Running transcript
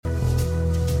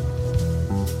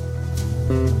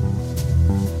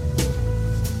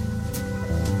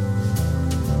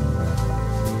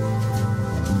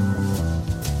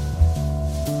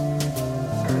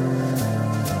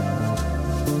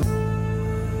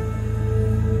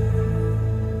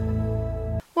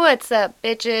What's up,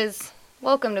 bitches?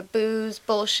 Welcome to Booze,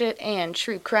 Bullshit, and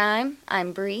True Crime.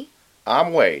 I'm Bree.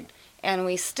 I'm Wade. And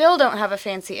we still don't have a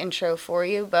fancy intro for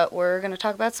you, but we're going to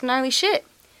talk about some gnarly shit.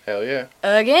 Hell yeah.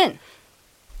 Again.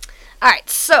 Alright,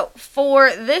 so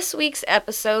for this week's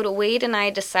episode, Wade and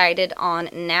I decided on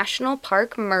national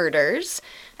park murders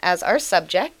as our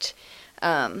subject.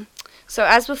 So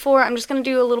as before, I'm just going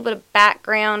to do a little bit of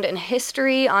background and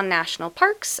history on national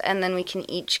parks, and then we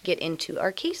can each get into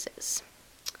our cases.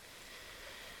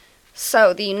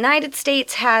 So, the United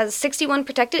States has 61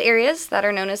 protected areas that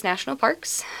are known as national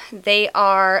parks. They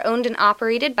are owned and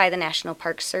operated by the National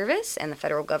Park Service and the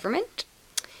federal government,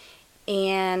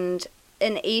 and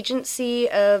an agency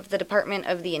of the Department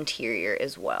of the Interior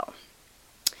as well.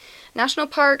 National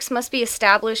parks must be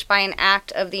established by an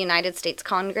act of the United States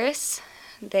Congress.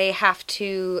 They have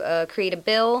to create a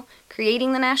bill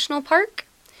creating the national park.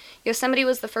 Yosemite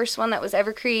was the first one that was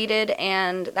ever created,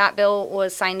 and that bill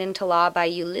was signed into law by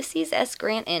Ulysses S.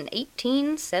 Grant in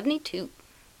 1872.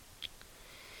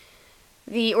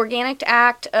 The Organic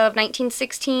Act of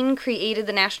 1916 created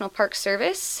the National Park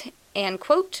Service and,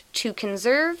 quote, to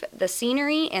conserve the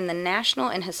scenery and the national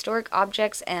and historic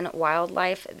objects and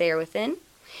wildlife therewithin,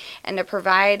 and to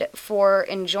provide for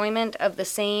enjoyment of the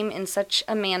same in such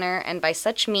a manner and by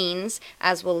such means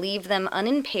as will leave them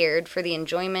unimpaired for the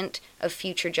enjoyment of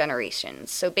future generations.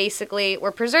 So basically,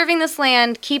 we're preserving this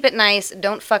land, keep it nice,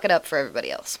 don't fuck it up for everybody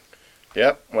else.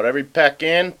 Yep, whatever you pack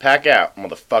in, pack out,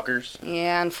 motherfuckers.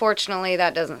 Yeah, unfortunately,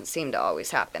 that doesn't seem to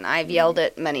always happen. I've yelled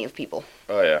at many of people.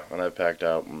 Oh yeah, and I packed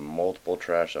out multiple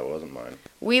trash that wasn't mine.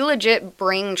 We legit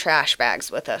bring trash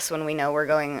bags with us when we know we're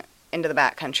going into the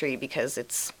backcountry because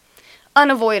it's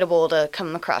unavoidable to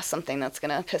come across something that's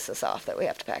going to piss us off that we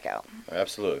have to pack out.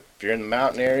 Absolutely. If you're in the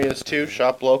mountain areas too,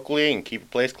 shop locally and keep your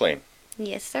place clean.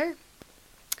 Yes, sir.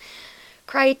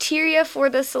 Criteria for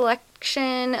the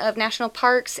selection of national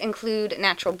parks include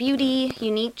natural beauty,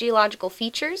 unique geological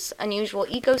features, unusual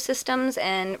ecosystems,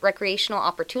 and recreational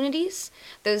opportunities.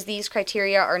 These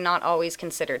criteria are not always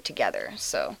considered together,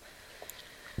 so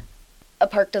a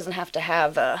park doesn't have to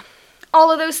have all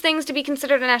of those things to be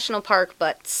considered a national park,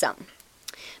 but some.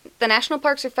 The national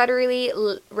parks are federally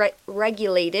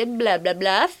regulated, blah, blah,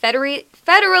 blah, federally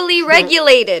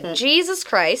regulated, Jesus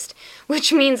Christ,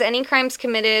 which means any crimes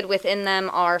committed within them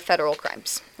are federal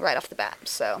crimes, right off the bat.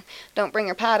 So, don't bring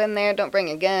your pot in there, don't bring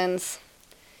your guns,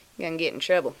 you're going to get in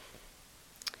trouble.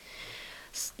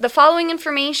 The following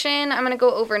information I'm going to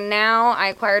go over now, I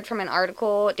acquired from an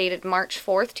article dated March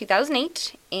 4th,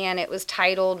 2008, and it was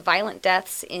titled Violent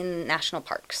Deaths in National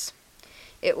Parks.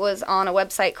 It was on a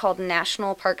website called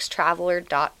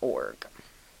nationalparkstraveler.org.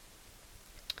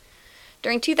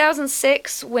 During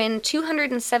 2006, when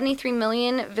 273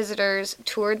 million visitors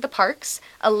toured the parks,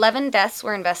 11 deaths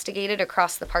were investigated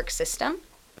across the park system.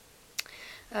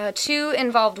 2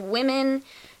 involved women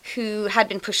who had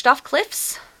been pushed off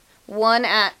cliffs, 1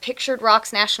 at Pictured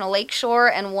Rocks National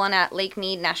Lakeshore and 1 at Lake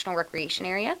Mead National Recreation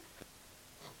Area.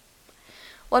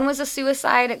 1 was a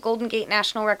suicide at Golden Gate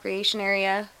National Recreation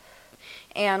Area,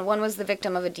 and 1 was the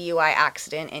victim of a DUI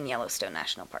accident in Yellowstone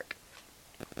National Park.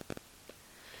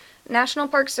 National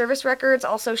Park Service records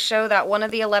also show that 1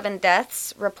 of the 11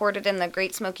 deaths reported in the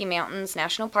Great Smoky Mountains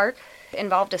National Park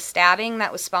involved a stabbing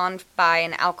that was spawned by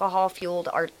an alcohol-fueled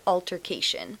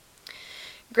altercation.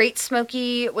 Great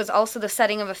Smoky was also the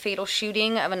setting of a fatal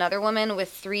shooting of another woman, with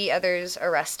 3 others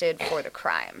arrested for the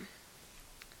crime.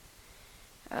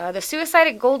 The suicide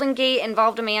at Golden Gate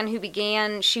involved a man who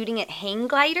began shooting at hang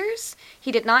gliders.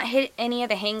 He did not hit any of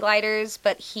the hang gliders,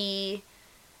 but he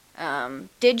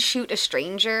did shoot a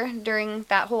stranger during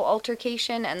that whole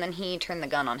altercation, and then he turned the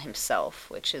gun on himself,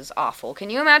 which is awful. Can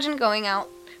you imagine going out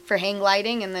for hang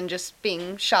gliding and then just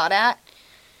being shot at?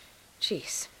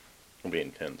 Jeez. It would be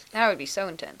intense. That would be so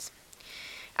intense.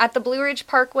 At the Blue Ridge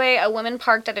Parkway, a woman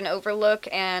parked at an overlook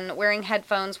and wearing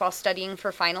headphones while studying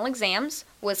for final exams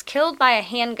was killed by a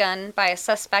handgun by a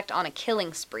suspect on a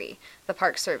killing spree, the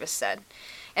Park Service said.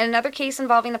 In another case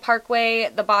involving the parkway,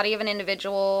 the body of an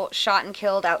individual shot and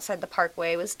killed outside the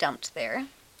parkway was dumped there.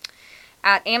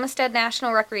 At Amistad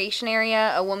National Recreation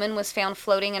Area, a woman was found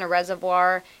floating in a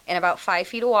reservoir in about 5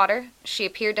 feet of water. She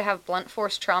appeared to have blunt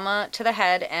force trauma to the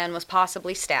head and was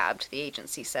possibly stabbed, the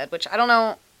agency said, which I don't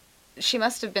know. She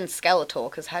must have been skeletal,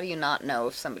 because how do you not know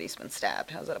if somebody's been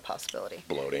stabbed? How's that a possibility?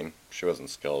 Bloating. She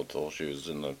wasn't skeletal. She was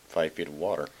in the 5 feet of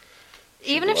water.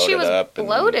 Even if she was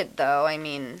bloated, though, I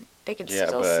mean, they could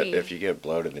still see. Yeah, but if you get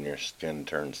bloated, then your skin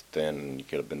turns thin, and you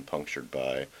could have been punctured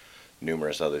by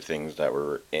numerous other things that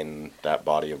were in that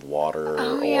body of water.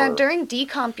 Oh, yeah. During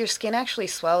decomp, your skin actually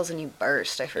swells and you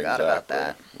burst. I forgot about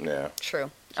that. Yeah.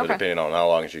 True. So okay. depending on how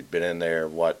long you'd been in there,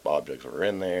 what objects were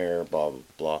in there, blah, blah,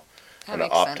 blah. That An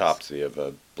makes autopsy of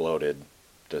a bloated,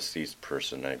 deceased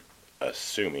person, I'm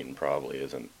assuming probably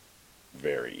isn't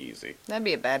very easy. That'd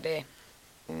be a bad day.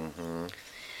 Mm-hmm.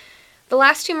 The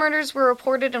last 2 murders were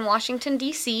reported in Washington,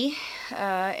 D.C.,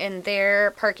 in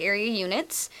their park area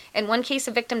units. In one case,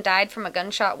 a victim died from a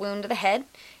gunshot wound to the head.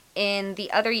 In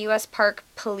the other U.S. park,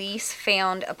 police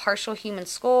found a partial human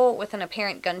skull with an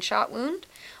apparent gunshot wound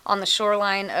on the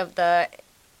shoreline of the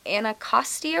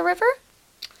Anacostia River.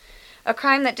 A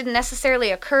crime that didn't necessarily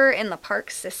occur in the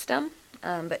park system,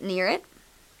 but near it.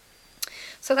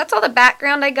 So that's all the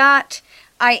background I got.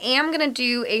 I am going to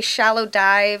do a shallow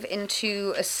dive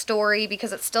into a story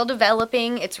because it's still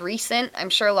developing. It's recent.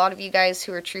 I'm sure a lot of you guys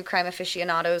who are true crime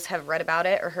aficionados have read about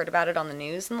it or heard about it on the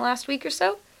news in the last week or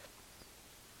so.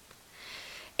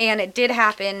 And it did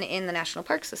happen in the national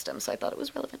park system, so I thought it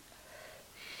was relevant.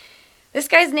 This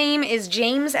guy's name is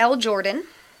James L. Jordan.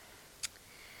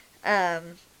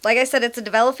 Like I said, it's a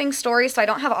developing story, so I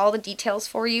don't have all the details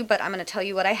for you, but I'm going to tell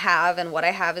you what I have, and what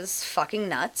I have is fucking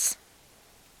nuts.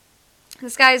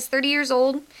 This guy is 30 years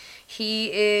old.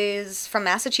 He is from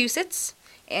Massachusetts,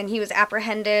 and he was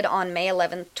apprehended on May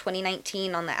 11th,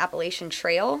 2019 on the Appalachian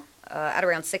Trail at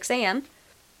around 6 a.m.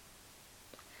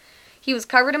 He was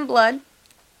covered in blood.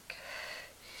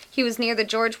 He was near the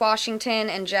George Washington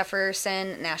and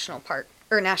Jefferson National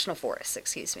Forests,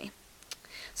 excuse me.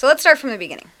 So let's start from the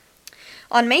beginning.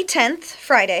 On May 10th,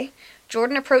 Friday,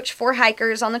 Jordan approached 4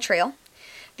 hikers on the trail.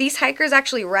 These hikers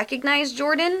actually recognized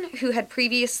Jordan, who had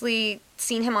previously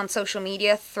seen him on social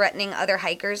media threatening other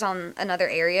hikers on another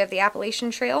area of the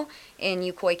Appalachian Trail in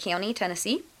Ucoy County,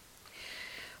 Tennessee.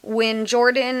 When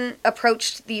Jordan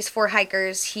approached these 4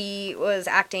 hikers, he was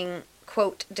acting,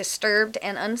 quote, disturbed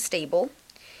and unstable.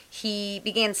 He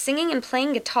began singing and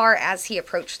playing guitar as he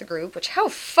approached the group, which how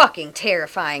fucking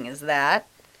terrifying is that?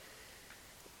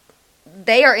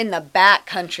 They are in the back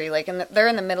country, they're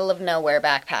in the middle of nowhere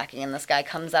backpacking, and this guy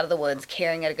comes out of the woods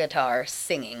carrying a guitar,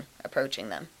 singing, approaching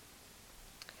them.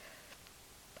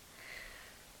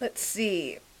 Let's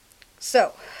see.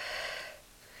 So,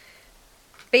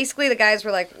 basically the guys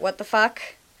were like, what the fuck?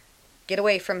 Get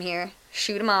away from here.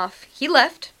 Shoot him off. He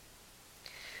left.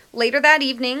 Later that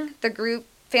evening, the group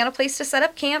found a place to set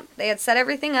up camp. They had set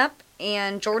everything up,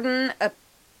 and Jordan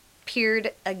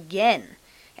appeared again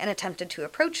and attempted to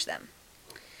approach them.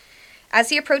 As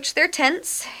he approached their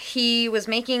tents, he was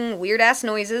making weird-ass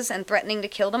noises and threatening to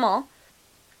kill them all,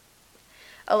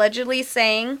 allegedly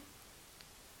saying,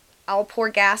 I'll pour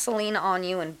gasoline on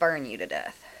you and burn you to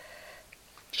death.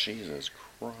 Jesus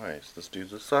Christ, this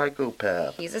dude's a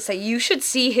psychopath. You should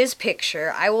see his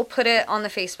picture. I will put it on the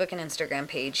Facebook and Instagram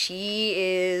page. He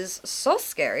is so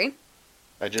scary.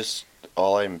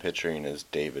 All I'm picturing is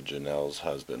David Janelle's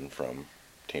husband from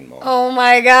Teen Mom. Oh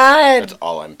my god. That's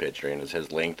all I'm picturing is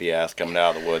his lengthy ass coming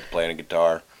out of the woods playing a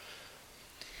guitar.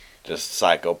 Just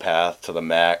psychopath to the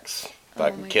max.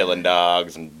 Fucking killing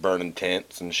dogs and burning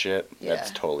tents and shit. Yeah.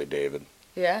 That's totally David.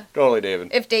 Yeah. Totally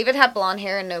David. If David had blonde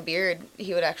hair and no beard,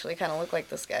 he would actually kind of look like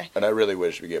this guy. And I really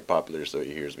wish we get popular so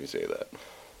he hears me say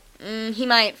that. He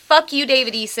might. Fuck you,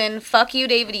 David Eason. Fuck you,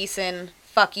 David Eason.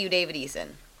 Fuck you, David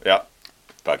Eason. Yeah.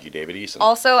 Fuck you, David Eason.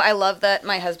 Also, I love that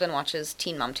my husband watches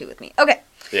Teen Mom 2 with me. Okay.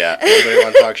 Yeah, anybody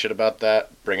want to talk shit about that,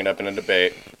 bring it up in a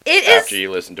debate after you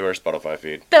listen to our Spotify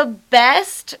feed. The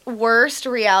best, worst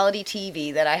reality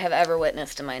TV that I have ever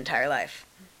witnessed in my entire life.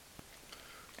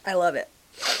 I love it.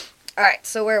 Alright,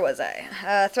 so where was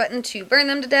I? Threatened to burn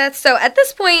them to death. So at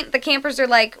this point, the campers are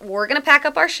like, we're going to pack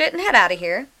up our shit and head out of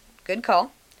here. Good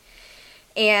call.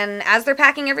 And as they're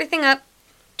packing everything up,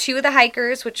 2 of the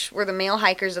hikers, which were the male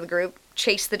hikers of the group,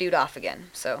 chased the dude off again.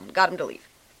 So got him to leave.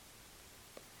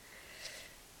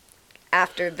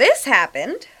 After this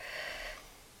happened,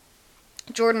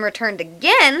 Jordan returned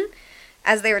again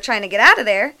as they were trying to get out of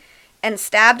there and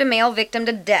stabbed a male victim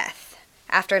to death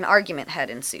after an argument had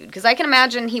ensued. Because I can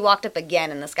imagine he walked up again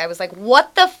and this guy was like,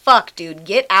 what the fuck, dude?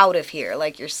 Get out of here.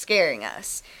 Like, you're scaring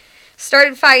us.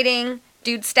 Started fighting.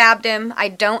 Dude stabbed him. I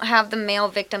don't have the male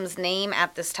victim's name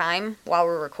at this time while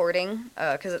we're recording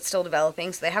because it's still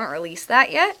developing, so they haven't released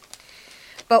that yet.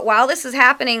 But while this is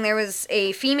happening, there was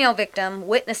a female victim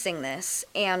witnessing this,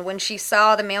 and when she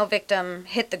saw the male victim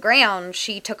hit the ground,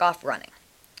 she took off running.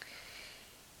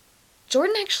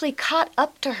 Jordan actually caught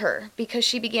up to her because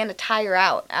she began to tire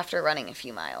out after running a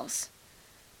few miles.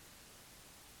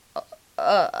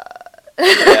 Yeah,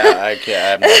 I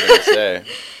have nothing to say.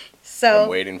 So I'm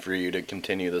waiting for you to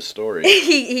continue the story.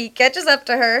 he catches up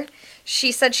to her.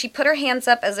 She said she put her hands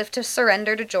up as if to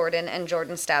surrender to Jordan, and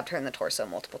Jordan stabbed her in the torso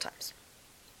multiple times.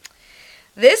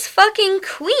 This fucking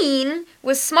queen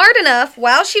was smart enough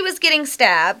while she was getting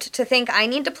stabbed to think, I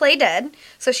need to play dead.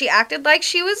 So she acted like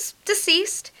she was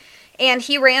deceased, and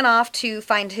he ran off to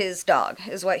find his dog,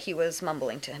 is what he was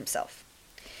mumbling to himself.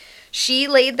 She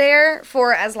laid there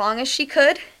for as long as she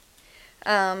could,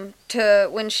 to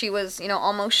when she was,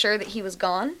 almost sure that he was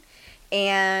gone.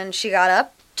 And she got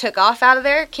up, took off out of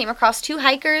there, came across 2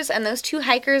 hikers, and those 2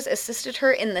 hikers assisted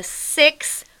her in the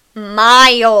 6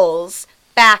 miles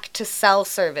back to cell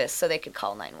service so they could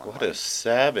call 911. What a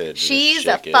savage. She's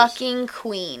a fucking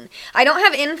queen. I don't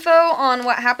have info on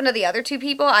what happened to the other 2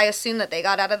 people. I assume that they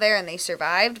got out of there and they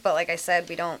survived, but like I said,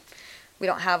 we don't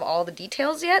have all the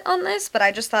details yet on this, but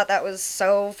I just thought that was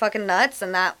so fucking nuts,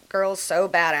 and that girl's so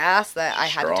badass that I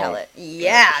had to tell it.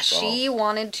 Yeah, she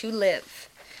wanted to live.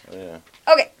 Oh, yeah.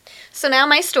 Okay, so now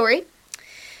my story.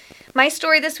 My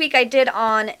story this week I did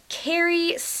on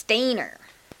Cary Stayner.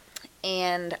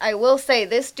 And I will say,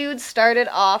 this dude started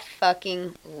off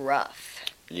fucking rough.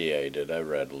 Yeah, he did. I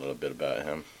read a little bit about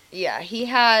him. Yeah, he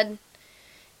had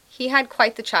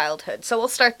quite the childhood. So we'll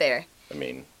start there. I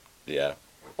mean, yeah.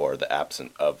 Or the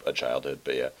absence of a childhood,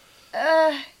 but yeah.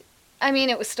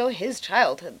 It was still his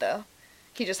childhood, though.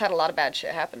 He just had a lot of bad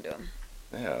shit happen to him.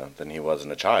 Yeah, then he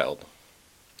wasn't a child.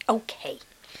 Okay.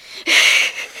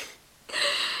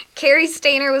 Cary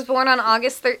Stayner was born on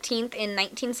August 13th in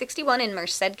 1961 in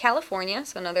Merced, California,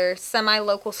 so another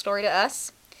semi-local story to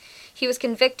us. He was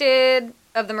convicted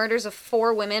of the murders of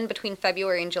 4 women between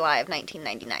February and July of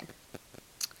 1999.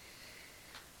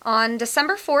 On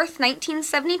December 4th,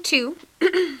 1972,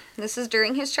 this is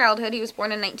during his childhood, he was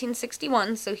born in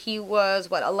 1961, so he was,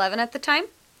 11 at the time?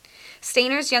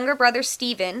 Stayner's younger brother,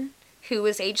 Stephen, who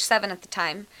was age 7 at the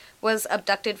time, was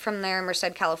abducted from their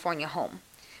Merced, California home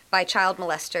by child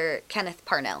molester Kenneth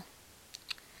Parnell.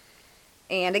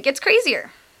 And it gets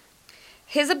crazier.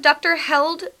 His abductor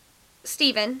held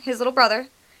Stephen, his little brother,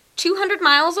 200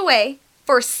 miles away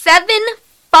for 7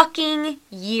 fucking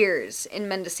years in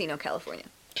Mendocino, California.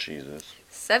 Jesus.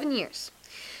 7 years.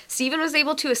 Stephen was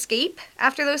able to escape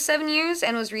after those 7 years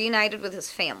and was reunited with his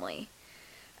family.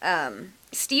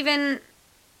 Stephen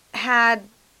had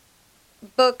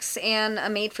books and a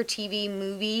made-for-TV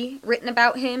movie written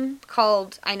about him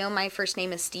called I Know My First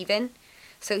Name is Stephen.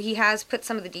 So he has put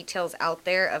some of the details out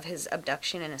there of his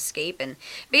abduction and escape. And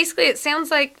basically it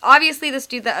sounds like, obviously this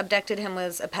dude that abducted him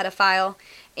was a pedophile.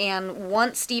 And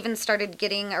once Stephen started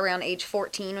getting around age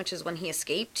 14, which is when he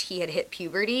escaped, he had hit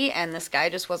puberty. And this guy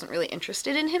just wasn't really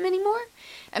interested in him anymore.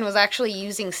 And was actually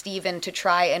using Stephen to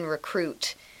try and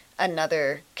recruit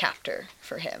another captor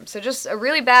for him. So just a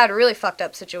really bad, really fucked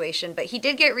up situation. But he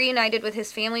did get reunited with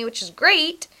his family, which is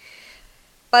great.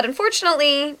 But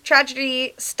unfortunately,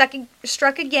 tragedy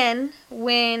struck again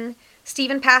when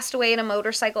Stephen passed away in a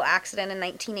motorcycle accident in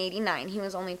 1989. He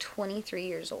was only 23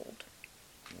 years old.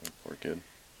 Poor kid.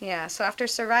 Yeah, so after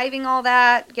surviving all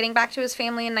that, getting back to his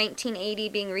family in 1980,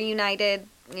 being reunited,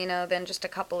 then just a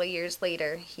couple of years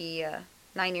later,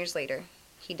 9 years later,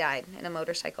 he died in a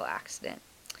motorcycle accident.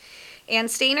 And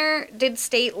Stayner did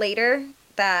state later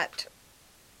that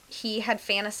he had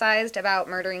fantasized about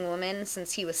murdering women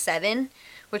since he was 7,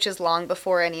 which is long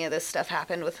before any of this stuff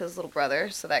happened with his little brother,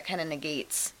 so that kind of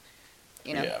negates,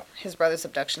 his brother's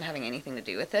abduction having anything to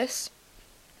do with this.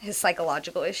 His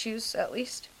psychological issues, at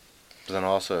least. But then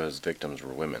also his victims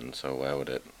were women, so why would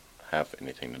it have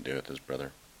anything to do with his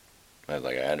brother? I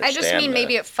understand I just mean that.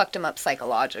 Maybe it fucked him up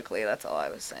psychologically, that's all I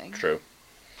was saying. True.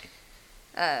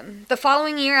 The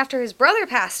following year after his brother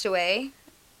passed away,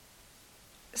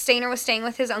 Stayner was staying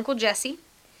with his Uncle Jesse,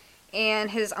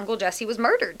 and his Uncle Jesse was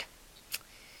murdered.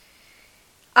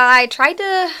 I tried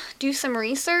to do some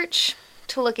research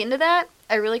to look into that.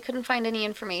 I really couldn't find any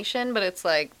information, but it's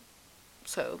like,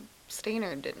 so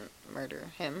Stayner didn't murder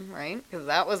him, right? Because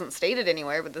that wasn't stated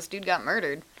anywhere, but this dude got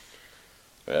murdered.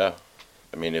 Yeah.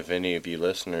 I mean, if any of you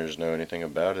listeners know anything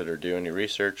about it or do any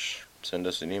research, send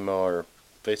us an email or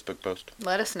Facebook post.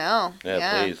 Let us know.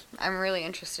 Yeah, please. I'm really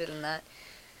interested in that.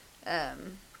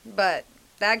 But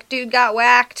that dude got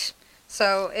whacked,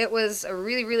 so it was a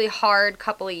really, really hard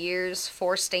couple of years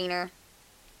for Stayner.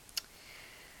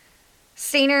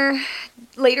 Stayner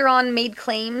later on made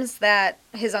claims that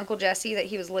his Uncle Jesse that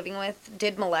he was living with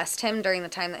did molest him during the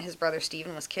time that his brother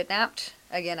Stephen was kidnapped.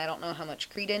 Again, I don't know how much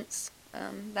credence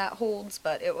that holds,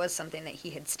 but it was something that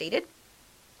he had stated.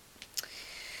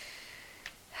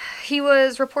 He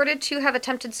was reported to have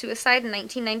attempted suicide in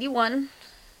 1991,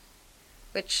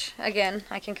 which, again,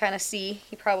 I can kind of see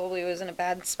he probably was in a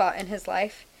bad spot in his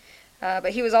life.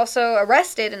 But he was also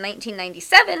arrested in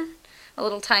 1997, a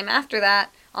little time after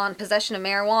that, on possession of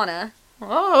marijuana.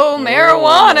 Oh,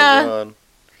 marijuana! Oh,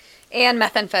 and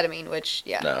methamphetamine, which,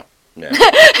 yeah. No. Yeah.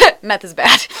 Meth is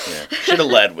bad. Yeah. Should have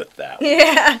led with that one.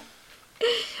 Yeah.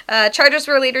 Charges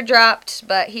were later dropped,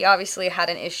 but he obviously had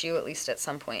an issue, at least at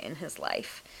some point in his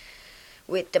life,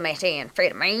 with the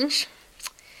methamphetamines.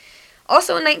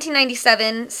 Also in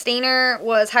 1997, Stainer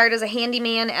was hired as a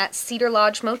handyman at Cedar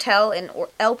Lodge Motel in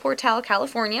El Portal,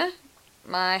 California.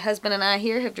 My husband and I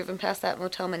here have driven past that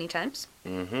motel many times.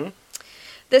 Mm-hmm.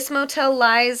 This motel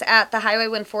lies at the Highway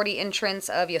 140 entrance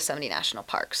of Yosemite National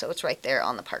Park, so it's right there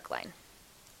on the park line.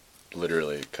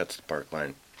 Literally, it cuts the park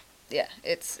line. Yeah,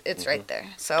 it's right there.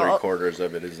 So 3/4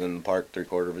 of it is in the park,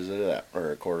 3/4 of it is out,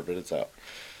 or 1/4 of it is out.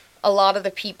 A lot of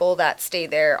the people that stay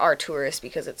there are tourists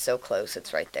because it's so close.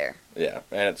 It's right there. Yeah,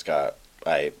 and it's got,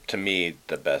 to me,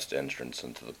 the best entrance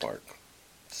into the park.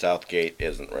 South Gate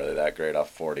isn't really that great off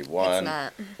 41. It's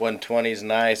not. 120 is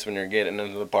nice when you're getting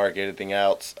into the park. Anything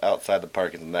else outside the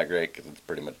park isn't that great because it's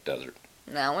pretty much desert.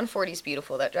 No, 140 is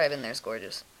beautiful. That drive in there is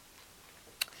gorgeous.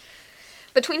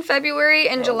 Between February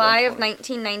and July of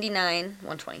 1999,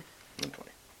 120.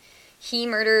 He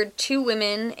murdered 2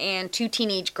 women and 2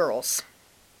 teenage girls.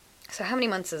 So how many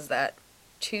months is that?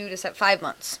 5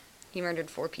 months. He murdered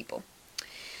 4 people.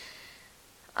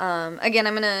 Again,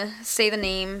 I'm going to say the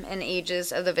name and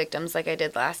ages of the victims like I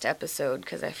did last episode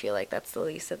because I feel like that's the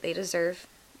least that they deserve.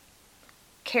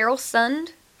 Carol Sund,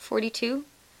 42.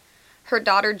 Her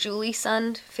daughter Julie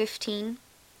Sund, 15.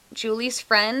 Julie's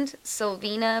friend,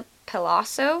 Silvina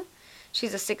Pelosso.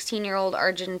 She's a 16-year-old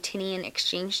Argentinian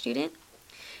exchange student.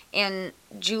 And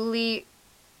Julie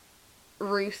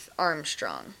Ruth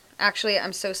Armstrong. Actually,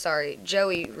 I'm so sorry,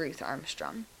 Joey Ruth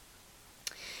Armstrong.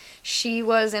 She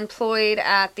was employed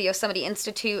at the Yosemite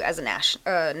Institute as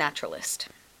a naturalist.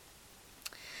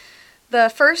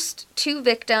 The first 2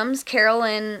 victims, Carol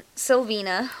and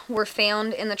Silvina, were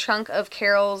found in the trunk of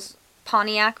Carol's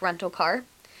Pontiac rental car.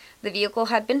 The vehicle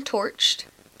had been torched,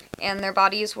 and their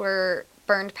bodies were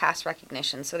burned past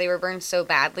recognition. So they were burned so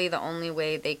badly, the only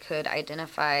way they could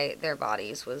identify their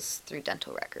bodies was through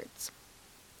dental records.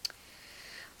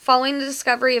 Following the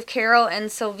discovery of Carol and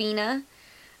Silvina,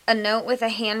 a note with a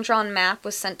hand-drawn map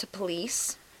was sent to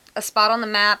police. A spot on the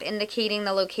map indicating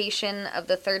the location of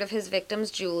the third of his victims,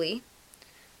 Julie,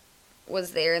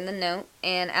 was there in the note.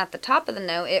 And at the top of the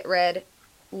note, it read,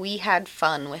 "We had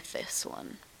fun with this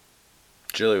one."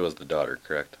 Julie was the daughter,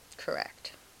 correct?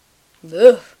 Correct.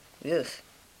 Ugh. Ugh.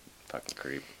 Fucking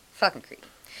creep. Fucking creep.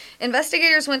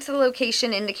 Investigators went to the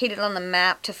location indicated on the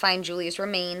map to find Julie's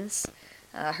remains.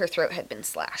 Her throat had been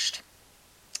slashed.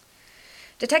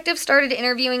 Detectives started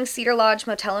interviewing Cedar Lodge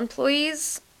motel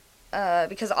employees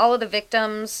because all of the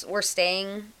victims were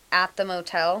staying at the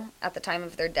motel at the time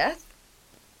of their death.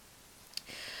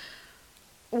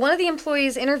 One of the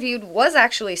employees interviewed was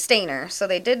actually Stainer, so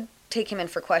they did take him in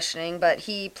for questioning, but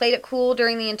he played it cool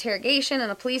during the interrogation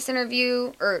and a police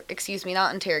interview, during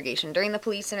the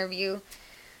police interview.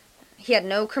 He had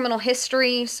no criminal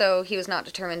history, so he was not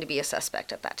determined to be a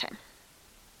suspect at that time,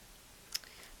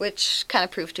 which kind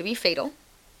of proved to be fatal.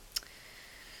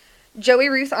 Joey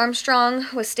Ruth Armstrong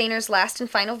was Stainer's last and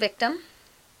final victim,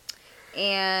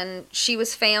 and she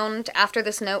was found after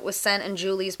this note was sent and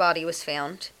Julie's body was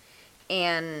found,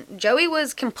 and Joey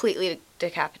was completely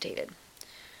decapitated.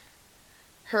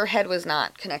 Her head was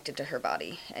not connected to her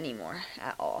body anymore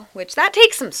at all, which that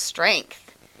takes some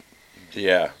strength.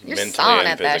 Yeah, You're mentally sawing and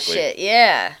at physically. that shit,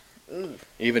 yeah. Ooh.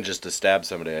 Even just to stab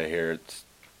somebody, I hear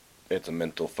it's a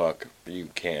mental fuck. You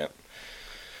can't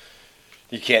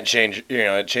change,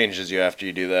 it changes you after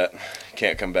you do that. You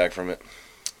can't come back from it.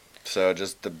 So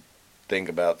just to think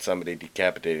about somebody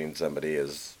decapitating somebody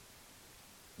is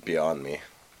beyond me.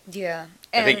 Yeah.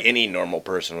 I think any normal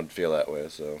person would feel that way.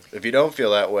 So if you don't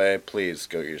feel that way, please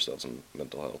go get yourself some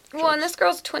mental health. Well, and this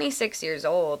girl's 26 years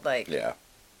old. Like, yeah,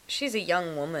 she's a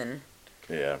young woman.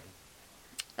 Yeah.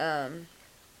 Where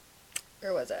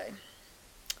was I?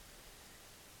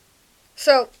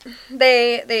 So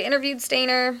they interviewed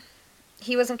Stainer.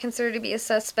 He wasn't considered to be a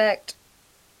suspect.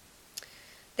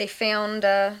 They found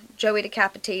Joey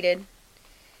decapitated.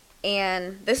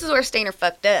 And this is where Stainer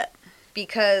fucked up.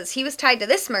 Because he was tied to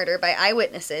this murder by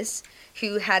eyewitnesses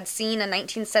who had seen a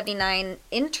 1979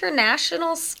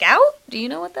 International Scout. Do you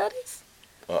know what that is?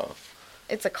 Oh.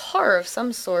 It's a car of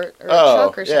some sort, or a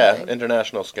truck or something. Yeah,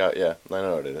 International Scout, yeah. I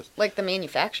know what it is. Like the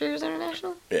Manufacturers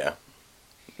International? Yeah.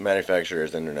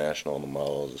 Manufacturers International, and the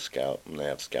model is a Scout, and they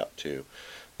have Scout too.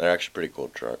 They're actually pretty cool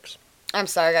trucks. I'm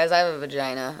sorry, guys. I have a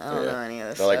vagina. I don't know any of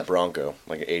this They're stuff. like Bronco,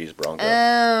 like an 80s Bronco.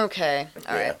 Okay.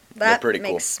 All right. They're pretty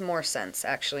makes more sense,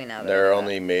 actually, now that they're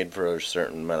only made for a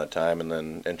certain amount of time, and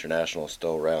then International is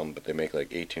still around, but they make like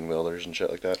 18-wheelers and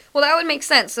shit like that. Well, that would make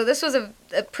sense. So this was a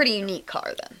pretty unique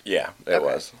car, then. Yeah, it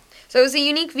was. So it was a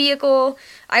unique vehicle.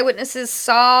 Eyewitnesses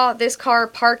saw this car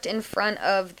parked in front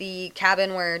of the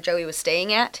cabin where Joey was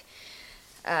staying at.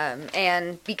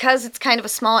 And because it's kind of a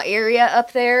small area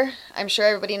up there, I'm sure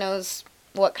everybody knows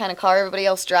what kind of car everybody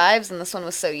else drives, and this one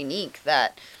was so unique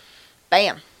that,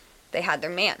 bam, they had their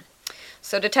man.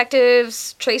 So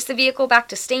detectives traced the vehicle back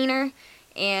to Stainer,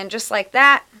 and just like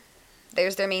that,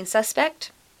 there's their main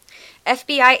suspect.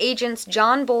 FBI agents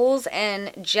John Bowles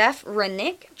and Jeff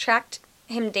Renick tracked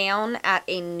him down at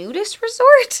a nudist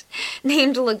resort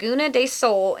named Laguna del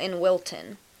Sol in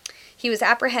Wilton. He was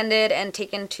apprehended and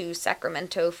taken to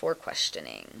Sacramento for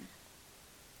questioning.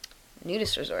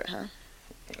 Nudist resort, huh?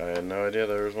 I had no idea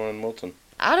there was one in Wilton.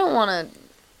 I don't want to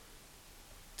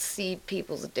see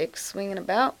people's dicks swinging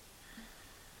about.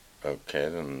 Okay,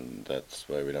 then that's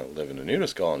why we don't live in a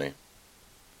nudist colony.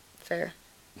 Fair.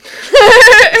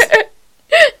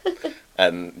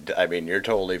 And, I mean, you're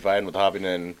totally fine with hopping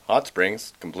in hot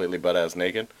springs, completely butt-ass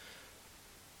naked.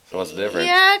 So what's the difference?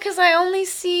 Yeah, because I only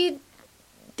see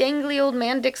dangly old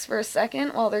man dicks for a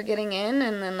second while they're getting in,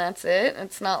 and then that's it.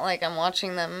 It's not like I'm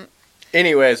watching them.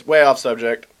 Anyways, way off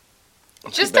subject.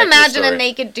 Just imagine a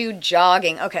naked dude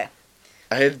jogging. Okay.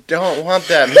 I don't want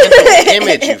that mental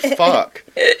image, you fuck.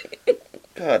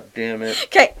 God damn it.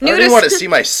 Okay, I don't want to see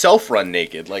myself run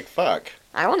naked. Like, fuck.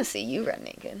 I want to see you run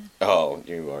naked. Oh,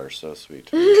 you are so sweet.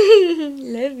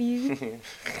 Love you.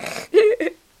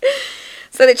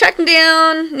 So they tracked him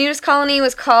down. Nudist colony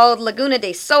was called Laguna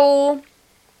del Sol.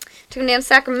 Took him down to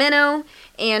Sacramento.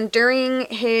 And during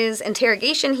his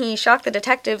interrogation, he shocked the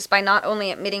detectives by not only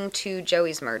admitting to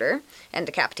Joey's murder and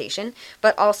decapitation,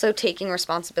 but also taking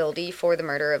responsibility for the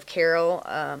murder of Carol,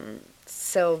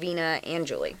 Sylvina, and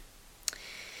Julie.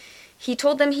 He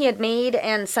told them he had made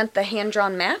and sent the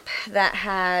hand-drawn map that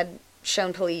had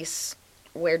shown police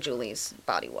where Julie's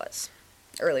body was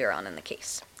earlier on in the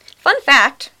case. Fun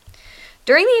fact,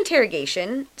 during the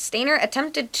interrogation, Stainer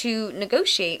attempted to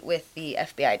negotiate with the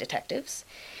FBI detectives,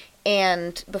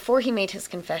 and before he made his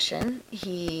confession,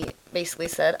 he basically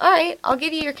said, all right, I'll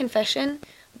give you your confession,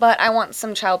 but I want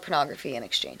some child pornography in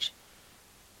exchange.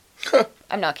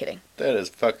 I'm not kidding. That is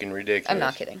fucking ridiculous. I'm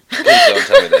not kidding. Please don't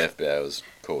tell me the FBI was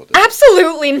cool with it.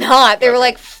 Absolutely not. They were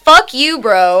like, fuck you,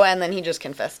 bro, and then he just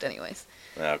confessed anyways.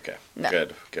 Okay. No.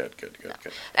 Good. No.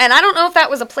 And I don't know if that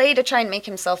was a play to try and make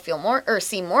himself feel more, or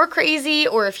seem more crazy,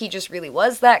 or if he just really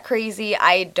was that crazy.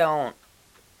 I don't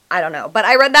know. But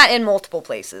I read that in multiple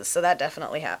places, so that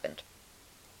definitely happened.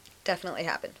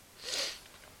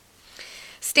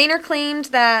 Stainer claimed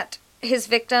that his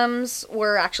victims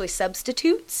were actually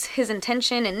substitutes. His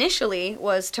intention initially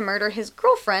was to murder his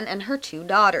girlfriend and her 2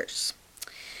 daughters.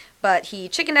 But he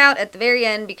chickened out at the very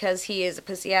end because he is a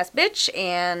pussy-ass bitch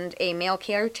and a male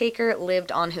caretaker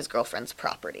lived on his girlfriend's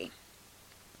property.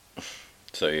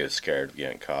 So he was scared of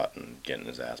getting caught and getting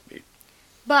his ass beat.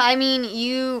 But, I mean,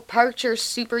 you parked your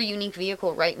super unique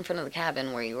vehicle right in front of the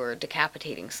cabin where you were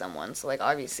decapitating someone. So, like,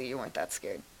 obviously you weren't that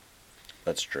scared.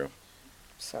 That's true.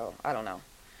 So, I don't know.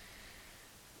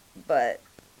 But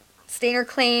Stainer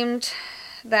claimed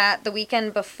that the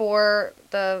weekend before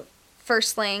the first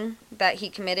slaying that he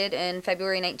committed in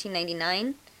February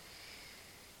 1999,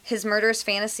 his murderous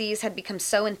fantasies had become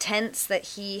so intense that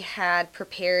he had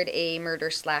prepared a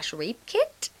murder/rape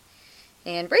kit.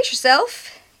 And brace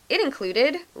yourself, it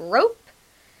included rope,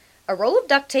 a roll of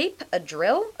duct tape, a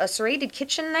drill, a serrated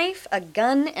kitchen knife, a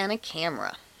gun, and a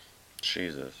camera.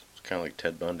 Jesus. It's kind of like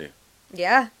Ted Bundy.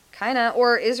 Yeah, kind of.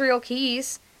 Or Israel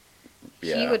Keys.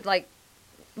 Yeah. He would, like,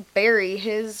 bury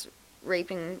his rape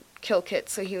and kill kit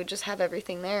so he would just have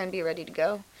everything there and be ready to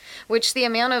go. Which the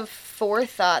amount of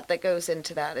forethought that goes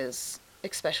into that is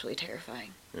especially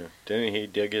terrifying. Yeah. Didn't he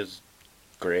dig his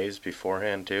graves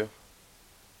beforehand, too?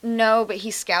 No, but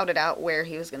he scouted out where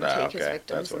he was going to take his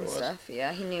victims That's what and it was. stuff.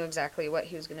 Yeah, he knew exactly what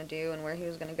he was going to do and where he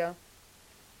was going to go.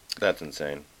 That's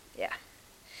insane. Yeah.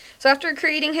 So after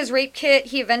creating his rape kit,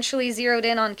 he eventually zeroed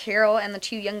in on Carol and the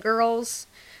 2 young girls,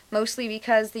 mostly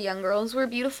because the young girls were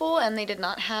beautiful and they did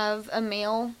not have a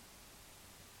male,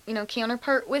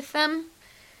 counterpart with them,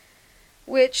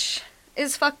 which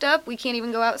is fucked up. We can't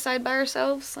even go outside by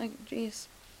ourselves. Like, jeez.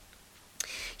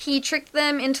 He tricked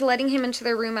them into letting him into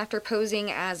their room after posing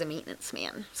as a maintenance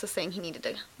man, so saying he needed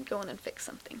to go in and fix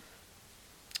something.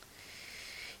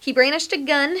 He brandished a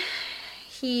gun.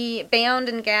 He bound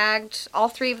and gagged all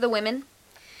 3 of the women.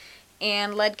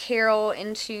 and led Carol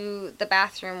into the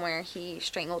bathroom where he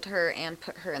strangled her and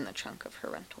put her in the trunk of her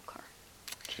rental car.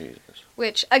 Jesus.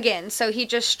 Which, again, so he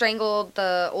just strangled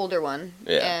the older one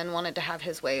and wanted to have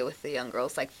his way with the young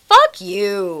girls. Like, fuck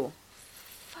you!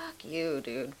 Fuck you,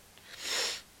 dude.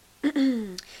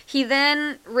 He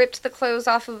then ripped the clothes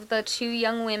off of the 2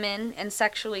 young women and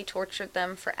sexually tortured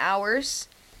them for hours,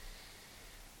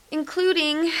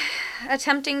 including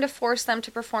attempting to force them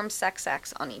to perform sex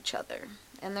acts on each other.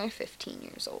 And they're 15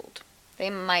 years old. They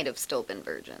might have still been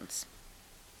virgins.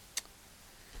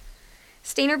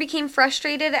 Stainer became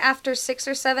frustrated after 6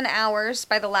 or 7 hours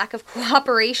by the lack of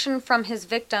cooperation from his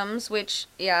victims, which,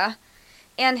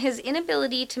 and his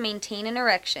inability to maintain an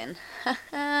erection.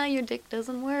 Haha, your dick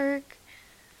doesn't work.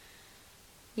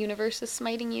 Universe is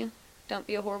smiting you. Don't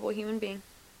be a horrible human being.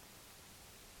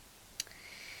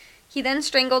 He then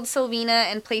strangled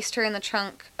Sylvina and placed her in the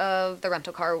trunk of the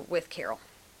rental car with Carol.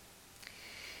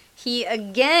 He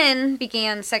again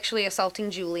began sexually assaulting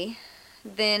Julie,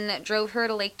 then drove her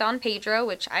to Lake Don Pedro,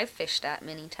 which I've fished at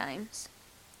many times.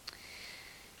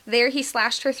 There he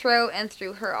slashed her throat and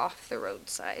threw her off the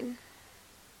roadside.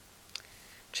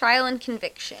 Trial and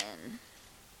conviction.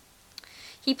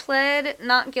 He pled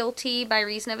not guilty by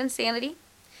reason of insanity.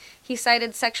 He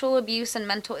cited sexual abuse and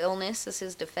mental illness as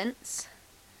his defense.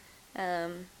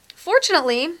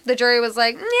 Fortunately, the jury was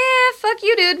like, yeah, fuck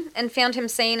you, dude, and found him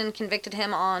sane and convicted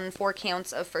him on 4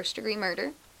 counts of first-degree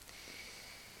murder.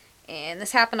 And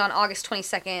this happened on August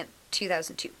 22nd,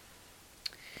 2002.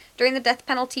 During the death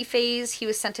penalty phase, he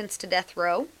was sentenced to death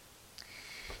row.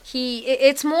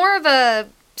 It's more of a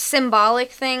symbolic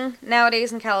thing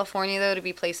nowadays in California, though, to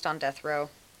be placed on death row.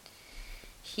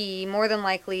 He more than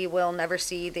likely will never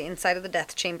see the inside of the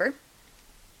death chamber.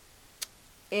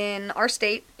 In our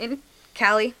state, in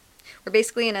Cali, we're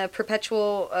basically in a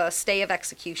perpetual stay of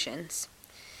executions.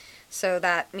 So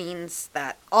that means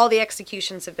that all the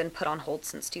executions have been put on hold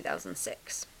since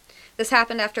 2006. This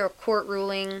happened after a court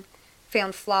ruling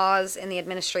found flaws in the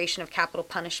administration of capital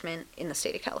punishment in the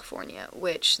state of California,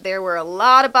 which there were a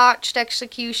lot of botched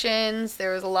executions.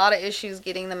 There was a lot of issues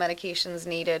getting the medications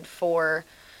needed for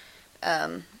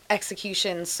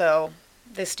execution. So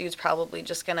this dude's probably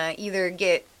just going to either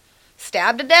get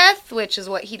stabbed to death, which is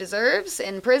what he deserves,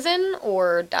 in prison,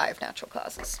 or die of natural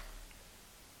causes.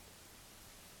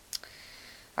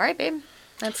 All right, babe.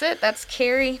 That's it. That's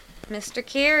Carrie. Mr.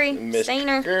 Carrie.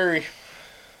 Stainer. Mr. Carrie.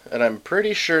 And I'm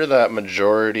pretty sure that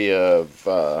majority of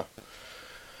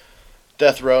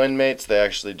death row inmates, they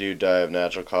actually do die of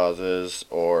natural causes,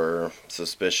 or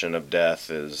suspicion of death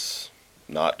is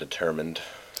not determined.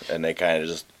 And they kind of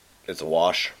just, it's a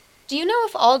wash. Do you know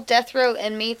if all death row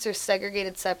inmates are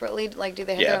segregated separately? Like, do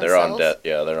they have their own cells?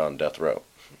 They're on death row.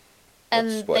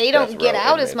 And they don't get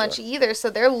out as much either, so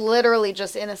they're literally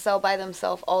just in a cell by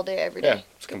themselves all day, every day. Yeah,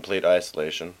 it's complete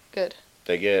isolation. Good.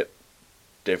 They get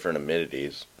different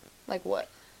amenities. Like what?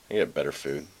 They get better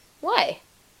food. Why?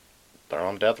 They're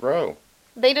on death row.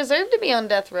 They deserve to be on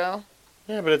death row.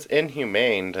 Yeah, but it's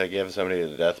inhumane to give somebody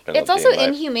the death penalty. It's also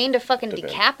inhumane to fucking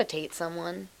decapitate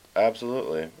someone.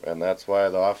 Absolutely. And that's why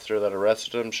the officer that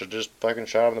arrested him should just fucking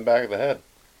shot him in the back of the head.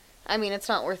 I mean, it's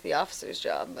not worth the officer's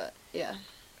job, but yeah.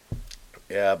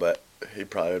 Yeah, but he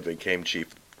probably became chief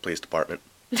of the police department.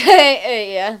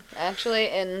 Yeah, actually,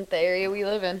 in the area we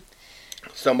live in.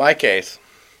 So my case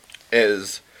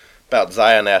is about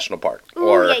Zion National Park. Ooh,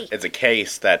 or yay. It's a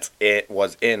case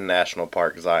was in National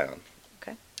Park Zion.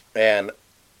 Okay. And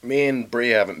me and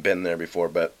Bree haven't been there before,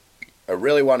 but I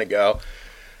really want to go.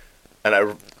 And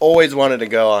I always wanted to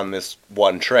go on this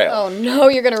one trail. Oh no,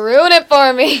 you're going to ruin it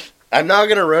for me. I'm not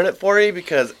going to ruin it for you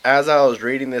because as I was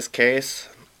reading this case,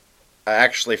 I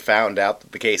actually found out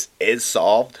that the case is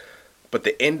solved, but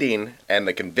the ending and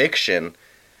the conviction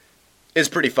is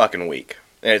pretty fucking weak.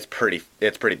 And it's pretty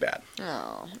bad.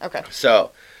 Oh, okay. So,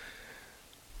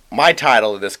 my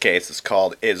title of this case is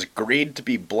called Is Greed to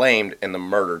be Blamed in the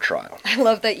Murder Trial? I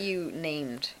love that you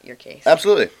named your case.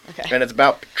 Absolutely. Okay. And it's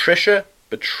about Patricia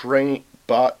Batranian.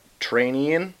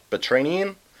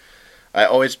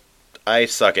 I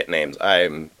suck at names.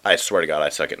 I swear to God, I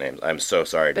suck at names. I'm so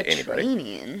sorry to anybody.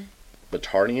 Batranian?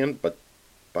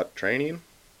 Batranian?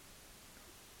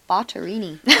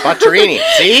 Botterini. Botterini.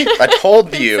 See? I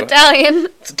told you. It's Italian.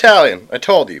 It's Italian. I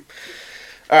told you.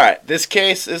 Alright, this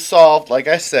case is solved, like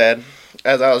I said.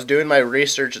 As I was doing my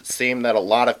research, it seemed that a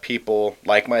lot of people,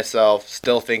 like myself,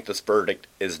 still think this verdict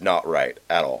is not right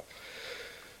at all.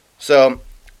 So,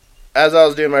 as I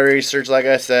was doing my research, like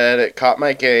I said, it caught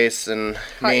my case and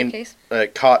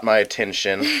it caught my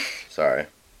attention. Sorry.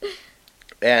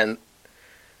 And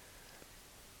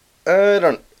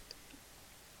I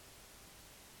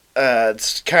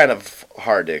It's kind of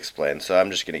hard to explain, so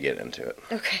I'm just going to get into it.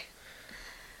 Okay.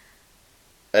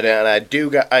 And I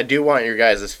do want your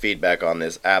guys' feedback on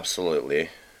this, absolutely.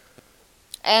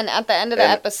 And at the end of the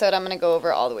episode, I'm going to go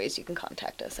over all the ways you can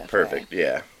contact us. FYI. Perfect,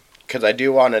 yeah. Because I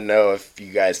do want to know if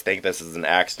you guys think this is an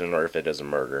accident or if it is a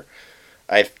murder.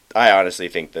 I honestly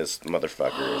think this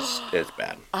motherfucker is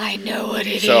bad. I know what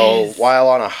it is. So, while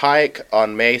on a hike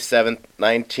on May 7th,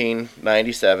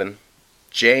 1997,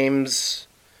 James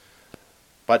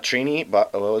Botterini,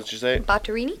 what did you say?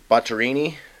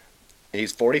 Botterini,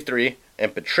 he's 43,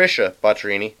 and Patricia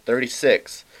Botterini,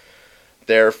 36.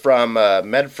 They're from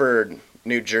Medford,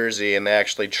 New Jersey, and they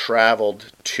actually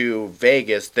traveled to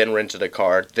Vegas, then rented a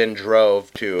car, then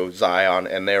drove to Zion,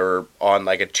 and they were on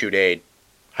like a 2-day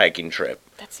hiking trip.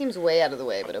 That seems way out of the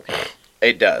way, but okay.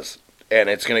 It does, and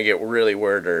it's going to get really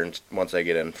weirder once I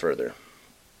get in further.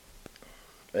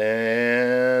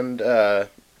 And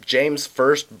James'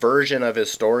 first version of his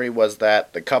story was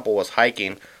that the couple was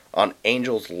hiking on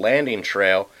Angel's Landing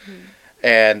Trail,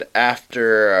 and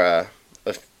after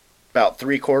about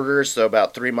 3/4, so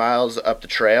about 3 miles up the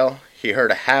trail, he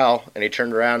heard a howl, and he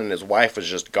turned around and his wife was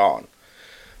just gone.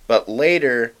 But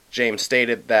later, James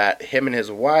stated that him and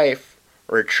his wife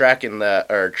were trekking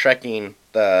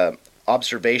the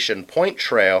observation point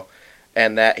trail,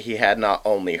 and that he had not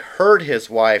only heard his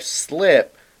wife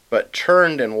slip, but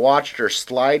turned and watched her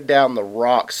slide down the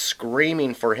rocks,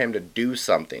 screaming for him to do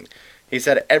something. He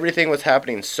said everything was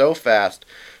happening so fast,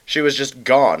 she was just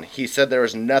gone. He said there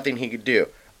was nothing he could do.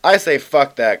 I say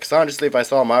fuck that, because honestly, if I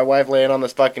saw my wife laying on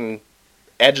this fucking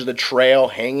edge of the trail,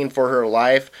 hanging for her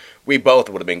life, we both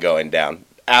would have been going down.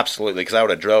 Absolutely, because I would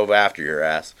have drove after your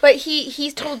ass. But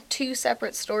he's told 2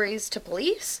 separate stories to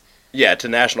police? Yeah, to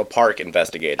National Park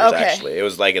investigators, actually. It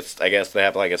was like, I guess they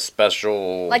have like a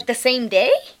special... Like the same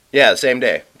day? Yeah, the same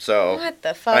day. So... What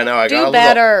the fuck? I know, Do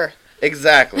better.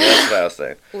 Exactly, that's what I was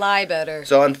saying. Lie better.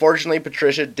 So unfortunately,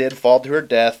 Patricia did fall to her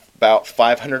death about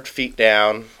 500 feet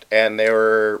down, and they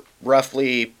were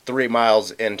roughly 3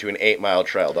 miles into an 8-mile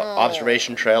trail. The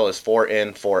observation trail is 4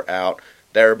 in, 4 out.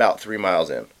 They're about 3 miles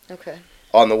in. Okay.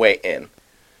 On the way in.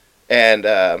 And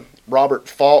Robert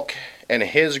Falk and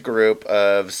his group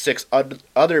of 6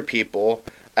 other people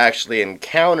actually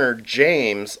encountered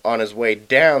James on his way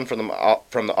down from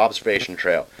the observation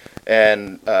trail.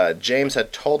 And James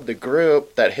had told the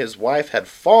group that his wife had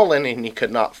fallen and he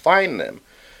could not find them.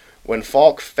 When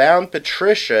Falk found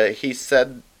Patricia, he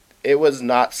said it was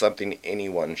not something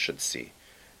anyone should see.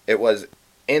 It was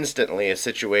instantly a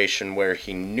situation where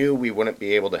he knew we wouldn't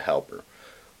be able to help her.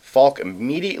 Falk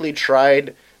immediately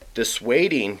tried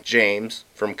dissuading James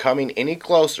from coming any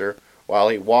closer while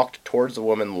he walked towards the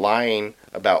woman lying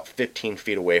about 15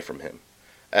 feet away from him.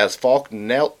 As Falk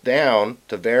knelt down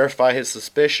to verify his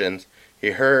suspicions,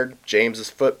 he heard James's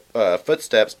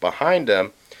footsteps behind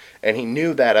him, and he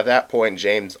knew that at that point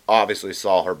James obviously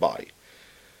saw her body.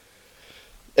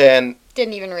 And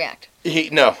didn't even react.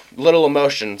 Little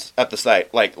emotions at the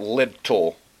sight, like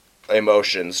little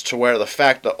emotions, to where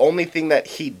the only thing that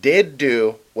he did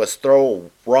do was throw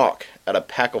a rock at a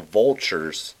pack of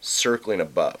vultures circling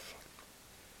above.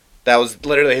 That was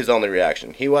literally his only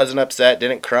reaction. He wasn't upset,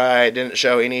 didn't cry, didn't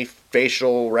show any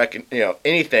facial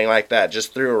anything like that.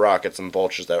 Just threw a rock at some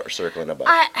vultures that were circling above.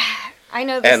 I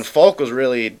know this. And Falk was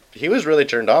really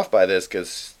turned off by this,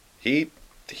 because he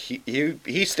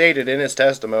stated in his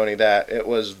testimony that it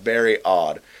was very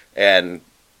odd. And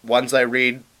once I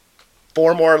read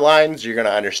 4 more lines, you're going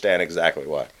to understand exactly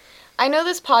why. I know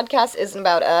this podcast isn't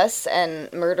about us,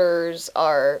 and murderers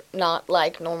are not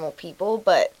like normal people,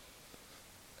 but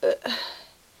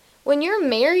when you're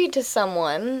married to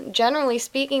someone, generally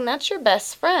speaking, that's your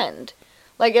best friend.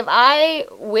 Like, if I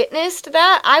witnessed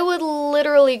that, I would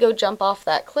literally go jump off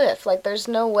that cliff. Like, there's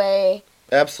no way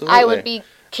Absolutely. I would be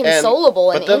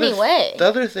consolable in any way. The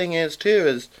other thing is, too,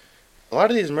 is a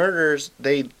lot of these murders,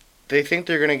 they think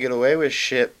they're going to get away with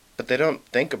shit, but they don't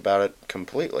think about it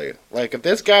completely. Like, if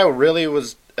this guy really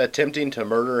was attempting to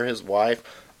murder his wife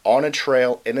on a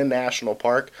trail in a national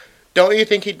park, don't you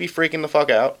think he'd be freaking the fuck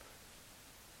out?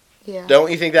 Yeah. Don't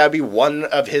you think that would be one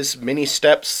of his many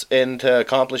steps into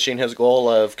accomplishing his goal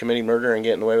of committing murder and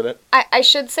getting away with it? I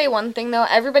should say one thing, though.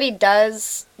 Everybody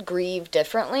does grieve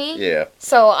differently. Yeah.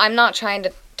 So I'm not trying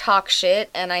to talk shit,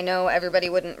 and I know everybody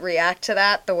wouldn't react to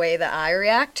that the way that I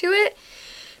react to it.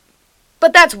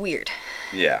 But that's weird.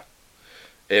 Yeah.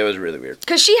 It was really weird.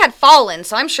 Because she had fallen,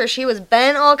 so I'm sure she was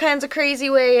bent all kinds of crazy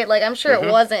way. Like, I'm sure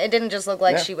it didn't just look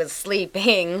like she was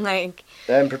sleeping. Like.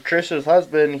 And Patricia's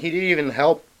husband, he didn't even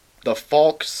help the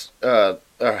Falks,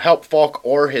 help Falk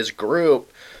or his group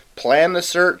plan the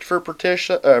search for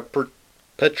Patricia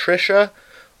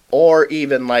or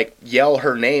even, like, yell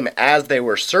her name as they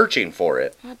were searching for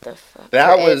it. What the fuck?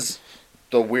 That was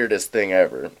the weirdest thing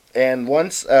ever. And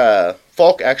once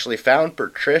Falk actually found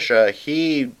Patricia,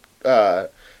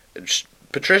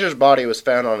 Patricia's body was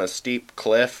found on a steep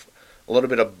cliff a little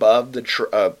bit above the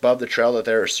trail that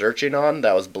they were searching on.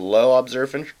 That was below I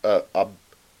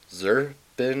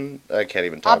can't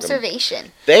even talk.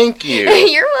 Observation. Thank you.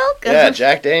 You're welcome. Yeah,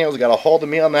 Jack Daniels got a hold of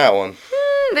me on that one.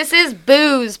 This is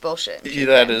booze bullshit. Yeah,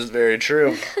 that is very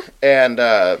true. And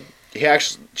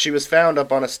she was found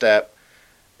up on a step,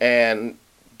 and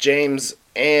James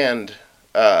and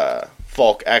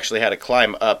Falk actually had to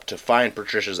climb up to find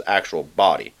Patricia's actual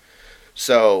body.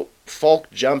 So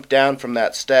Falk jumped down from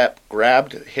that step,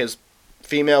 grabbed his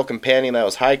female companion that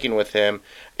was hiking with him,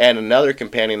 and another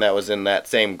companion that was in that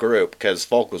same group, because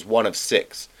Falk was one of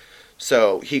 6.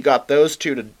 So he got those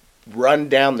two to run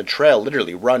down the trail,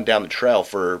 literally run down the trail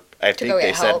for, I think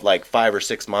they said, like 5 or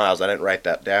 6 miles. I didn't write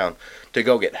that down, to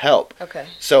go get help. Okay.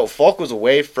 So Falk was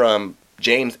away from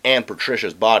James and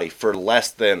Patricia's body for less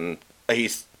than, he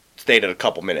stayed at a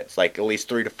couple minutes, like at least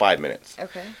 3 to 5 minutes.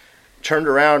 Okay. Turned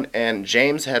around, and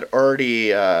James had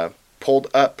already pulled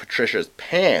up Patricia's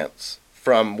pants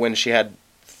from when she had,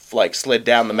 like, slid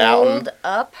down the mountain. Pulled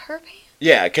up her pants?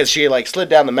 Yeah, because she, like, slid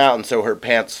down the mountain, so her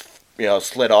pants,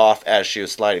 slid off as she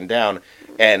was sliding down.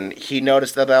 And he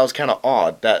noticed that was kind of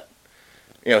odd, that,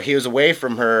 he was away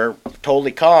from her,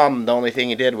 totally calm. The only thing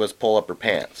he did was pull up her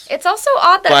pants. It's also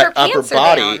odd that her pants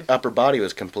are down. Upper body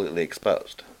was completely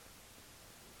exposed.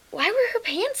 Why were her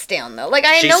pants down, though? Like,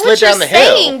 I know slid what you're down the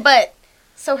saying, hill. But...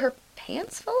 So her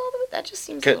pants fell all the way? That just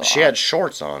seems a little She odd. had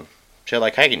shorts on. She had,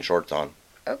 like, hiking shorts on.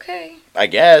 Okay. I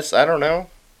guess. I don't know.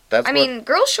 I mean,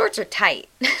 girls' shorts are tight.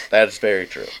 That's very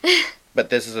true. But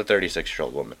this is a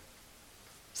 36-year-old woman.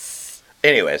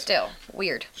 Anyways. Still,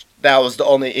 weird. That was the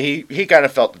only... He kind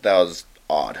of felt that was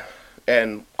odd.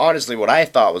 And honestly, what I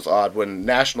thought was odd, when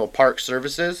National Park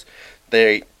Services,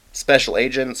 they special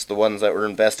agents, the ones that were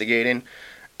investigating,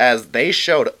 as they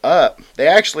showed up, they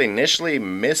actually initially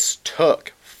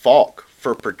mistook Falk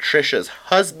for Patricia's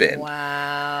husband.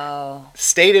 Wow.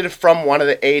 Stated from one of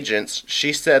the agents,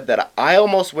 she said that I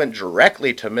almost went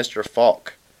directly to Mr.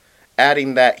 Falk,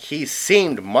 adding that he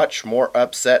seemed much more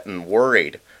upset and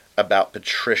worried about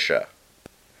Patricia.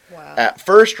 Wow. At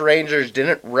first, rangers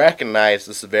didn't recognize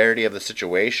the severity of the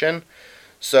situation,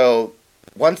 so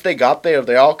once they got there,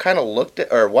 they all kind of looked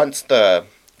at, or once the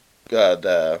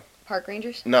Park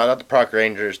rangers? No, not the park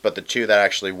rangers, but the two that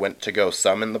actually went to go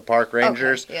summon the park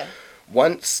rangers. Okay, yeah.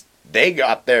 Once they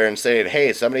got there and said,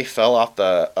 hey, somebody fell off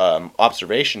the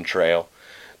observation trail,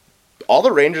 all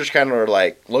the rangers kind of were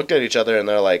like, looked at each other and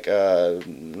they're like,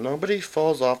 nobody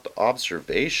falls off the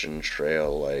observation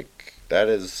trail. Like, that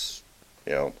is,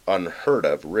 unheard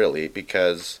of, really,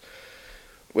 because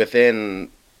within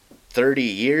 30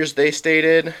 years, they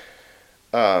stated,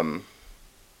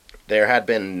 there had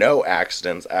been no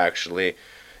accidents, actually,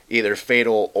 either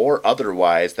fatal or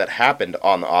otherwise, that happened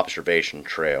on the observation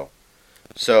trail.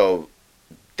 So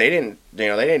they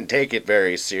didn't take it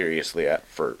very seriously at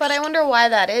first. But I wonder why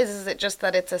that is. Is it just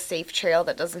that it's a safe trail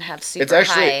that doesn't have super it's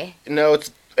actually, high? No,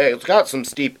 it's got some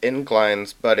steep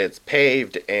inclines, but it's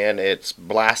paved and it's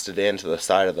blasted into the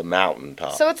side of the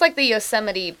mountaintop. So it's like the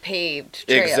Yosemite paved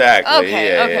trail. Exactly. Okay,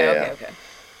 yeah, okay.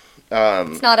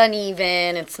 It's not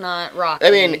uneven. It's not rocky.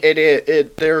 I mean,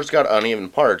 it there's got uneven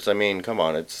parts. I mean, come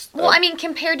on, it's... Well,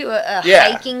 compared to a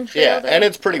hiking trail. Yeah, and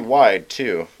it's pretty wide,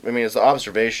 too. I mean, it's an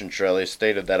observation trail. They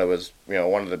stated that it was,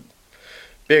 one of the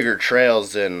bigger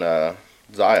trails in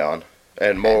Zion.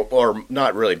 And more, or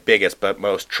not really biggest, but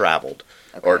most traveled.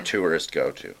 Okay. Or tourists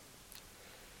go to.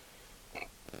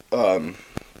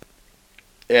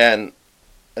 And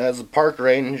as the park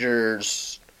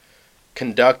rangers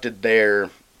conducted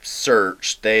their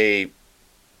search, they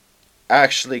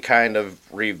actually kind of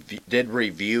did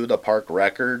review the park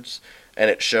records,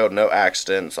 and it showed no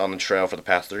accidents on the trail for the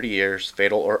past 30 years,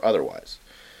 fatal or otherwise.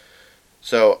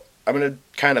 So I'm going to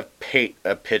kind of paint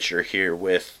a picture here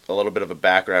with a little bit of a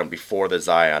background before the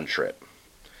Zion trip.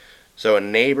 So a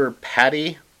neighbor,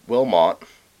 Patty Wilmot,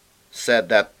 said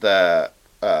that the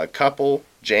couple,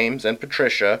 James and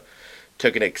Patricia,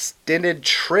 took an extended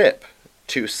trip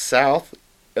to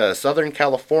Southern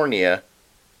California,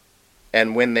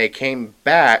 and when they came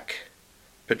back,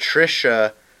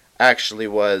 Patricia actually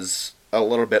was a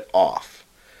little bit off.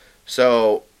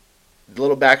 So, a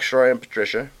little backstory on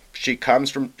Patricia. She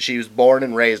was born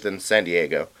and raised in San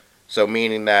Diego, so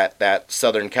meaning that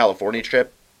Southern California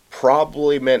trip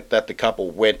probably meant that the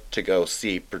couple went to go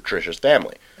see Patricia's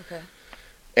family. Okay.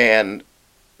 And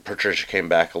Patricia came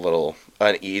back a little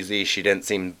uneasy. She didn't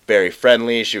seem very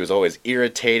friendly. She was always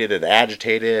irritated and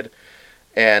agitated.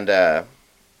 And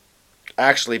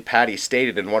actually, Patty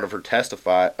stated in one of her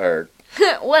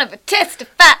One of a I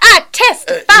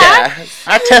testify. Yeah,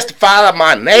 I testify that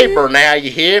my neighbor now,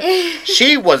 you hear?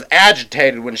 She was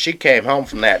agitated when she came home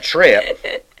from that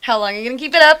trip. How long are you going to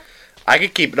keep it up? I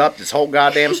could keep it up this whole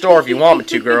goddamn story if you want me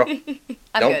to, girl.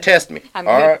 Don't good. test me. I'm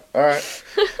all good. right.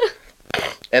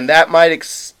 And that might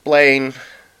explain,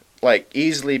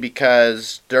 easily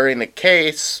because during the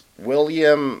case,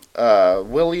 William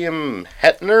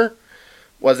Hetner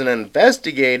was an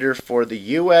investigator for the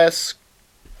U.S.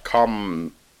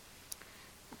 Commodities.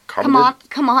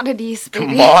 Baby.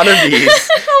 Commodities.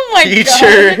 Oh my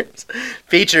God.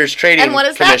 Features Trading And what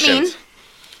does Commissions. that mean?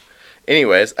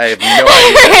 Anyways, I have no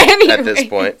idea at this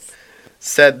point.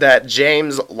 Said that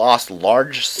James lost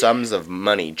large sums of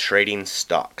money trading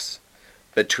stocks.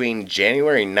 Between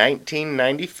January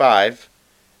 1995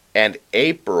 and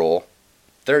April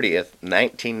 30th,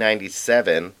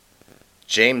 1997,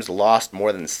 James lost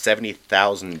more than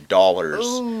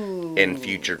 $70,000 in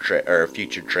future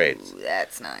trades.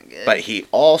 That's not good. But he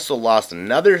also lost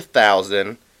another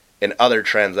 $1,000 in other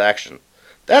transactions.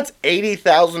 That's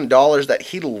 $80,000 that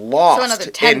he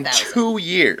lost in 2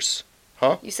 years.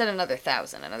 Huh? You said another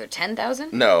 1,000. Another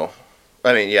 10,000? No.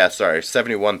 I mean, yeah, sorry.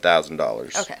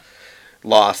 $71,000. Okay.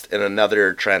 Lost in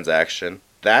another transaction.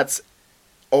 That's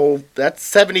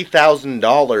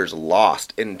 $70,000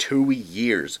 lost in 2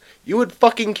 years. You would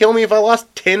fucking kill me if I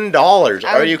lost $10.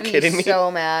 Are you kidding me? I would be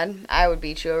so mad. I would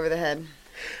beat you over the head.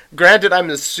 Granted, I'm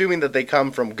assuming that they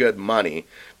come from good money,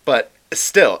 but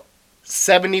still,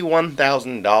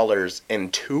 $71,000 in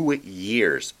 2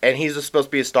 years, and he's supposed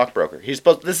to be a stockbroker.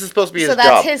 This is supposed to be his job. So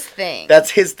that's his thing.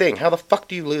 That's his thing. How the fuck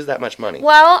do you lose that much money?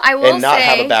 Well, I will say, and not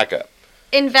have a backup.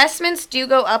 Investments do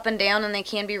go up and down, and they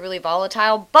can be really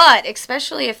volatile. But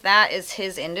especially if that is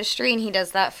his industry and he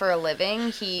does that for a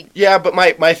living, Yeah, but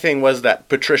my thing was that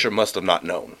Patricia must have not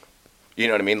known. You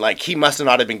know what I mean? He must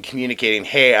not have been communicating,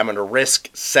 hey, I'm going to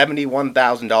risk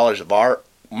 $71,000 of our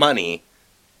money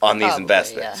on these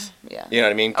investments. Yeah. You know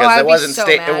what I mean? Because it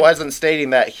wasn't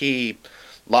stating that he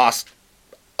lost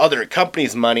other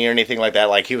companies' money or anything like that.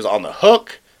 Like he was on the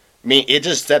hook. I mean, it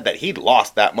just said that he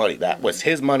lost that money. That was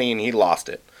his money, and he lost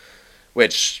it.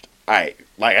 Which like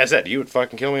I said, you would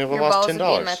fucking kill me if I lost $10. Your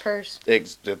balls would be in my purse.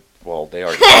 Well, they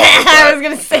already. I was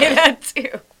gonna say that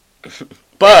too.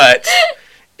 But,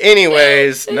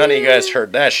 anyways, none of you guys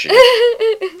heard that shit.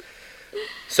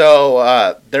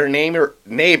 So, their neighbor,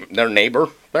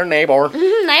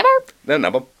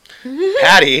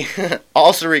 Patty,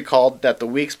 also recalled that the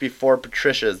weeks before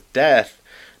Patricia's death,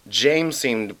 James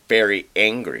seemed very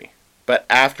angry. But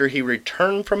after he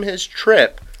returned from his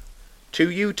trip to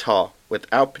Utah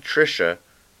without Patricia,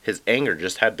 his anger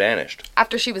just had vanished.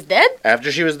 After she was dead? After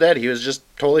she was dead, he was just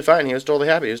totally fine. He was totally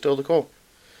happy. He was totally cool.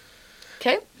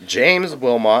 Okay. James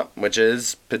Wilmot, which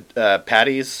is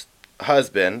Patty's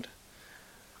husband,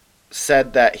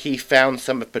 said that he found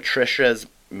some of Patricia's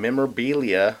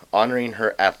memorabilia honoring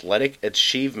her athletic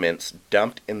achievements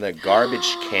dumped in the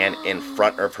garbage can in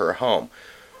front of her home.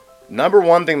 Number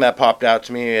one thing that popped out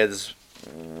to me is,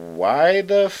 why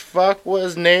the fuck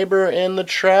was neighbor in the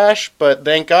trash? But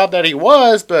thank God that he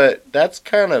was, but that's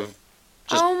kind of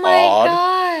just odd. Oh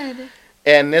my God.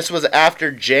 And this was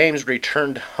after James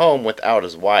returned home without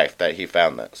his wife that he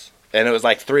found this. And it was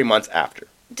 3 months after.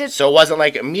 So it wasn't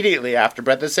immediately after,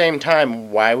 but at the same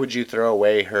time, why would you throw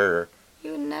away her?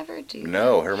 You would never do that.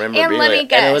 No, her memorabilia. And let me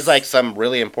guess. And it was some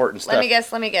really important stuff.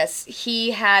 Let me guess.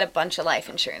 He had a bunch of life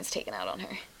insurance taken out on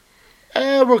her.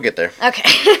 We'll get there. Okay.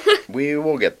 We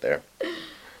will get there.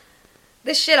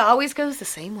 This shit always goes the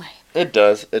same way. It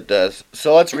does.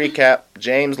 So let's recap.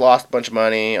 James lost a bunch of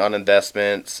money on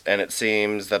investments, and it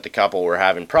seems that the couple were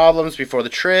having problems before the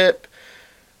trip.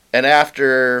 And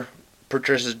after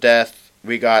Patricia's death,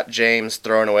 we got James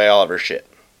throwing away all of her shit.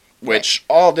 Which,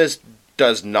 all this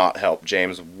does not help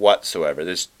James whatsoever.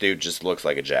 This dude just looks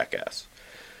like a jackass.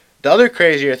 The other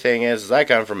crazier thing is I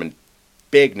come from a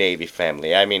big Navy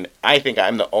family. I mean, I think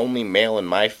I'm the only male in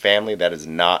my family that is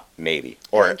not Navy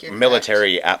or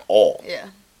military at all. Yeah.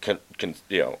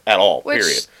 At all, which,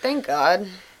 period. Thank God.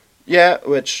 Yeah,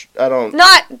 which I don't...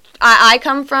 I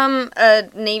come from a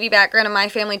Navy background in my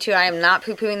family, too. I am not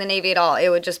poo-pooing the Navy at all. It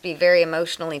would just be very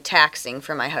emotionally taxing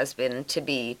for my husband to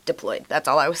be deployed. That's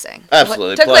all I was saying.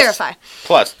 Absolutely. To clarify.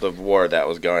 Plus, the war that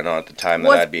was going on at the time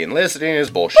that I'd be enlisting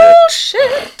is bullshit.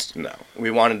 Bullshit! No.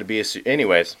 We wanted to be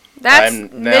Anyways.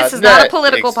 This is not a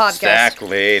political podcast.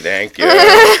 Exactly. Thank you.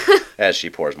 As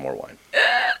she pours more wine.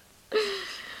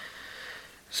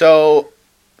 So...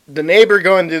 the neighbor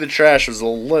going through the trash was a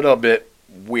little bit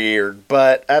weird,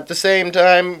 but at the same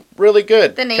time, really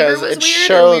good. The neighbor was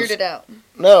weird or weirded out?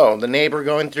 No, the neighbor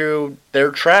going through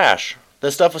their trash.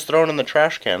 The stuff was thrown in the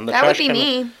trash can. That would be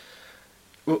me.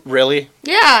 Really?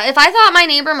 Yeah, if I thought my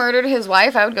neighbor murdered his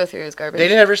wife, I would go through his garbage. They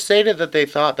never stated that they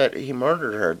thought that he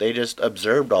murdered her. They just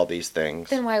observed all these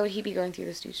things. Then why would he be going through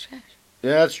this dude's trash?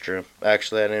 Yeah, that's true.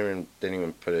 Actually, I didn't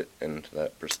even put it into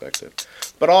that perspective.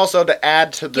 But also to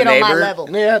add to the neighbor, on my level.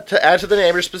 Yeah, to add to the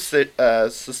neighbor's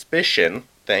suspicion.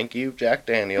 Thank you, Jack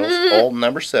Daniels, old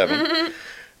number 7.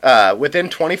 Within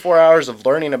 24 hours of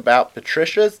learning about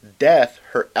Patricia's death,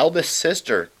 her eldest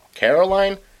sister,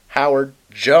 Caroline Howard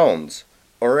Jones,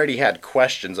 already had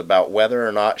questions about whether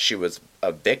or not she was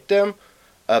a victim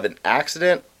of an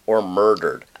accident or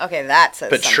murdered. Okay, that says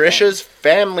Patricia's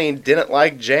family didn't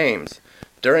like James.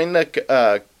 During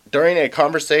a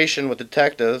conversation with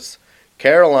detectives,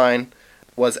 Caroline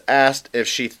was asked if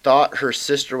she thought her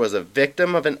sister was a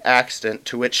victim of an accident,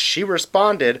 to which she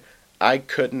responded, "I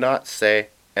could not say,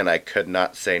 and I could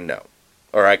not say no."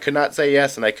 Or I could not say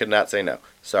yes, and I could not say no.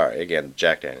 Sorry, again,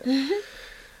 Jack Daniels.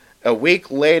 A week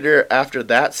later, after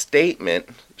that statement,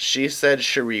 she said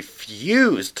she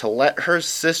refused to let her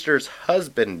sister's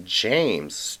husband,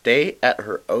 James, stay at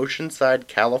her Oceanside,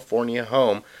 California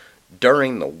home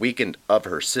during the weekend of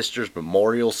her sister's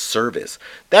memorial service.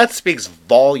 That speaks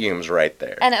volumes right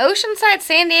there. And Oceanside,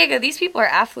 San Diego, these people are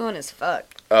affluent as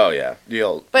fuck. Oh, yeah.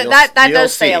 But that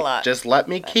does say a lot. Just let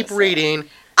me keep reading.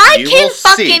 I can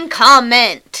fucking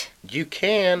comment. You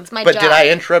can. It's my but job. Did I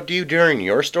interrupt you during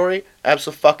your story?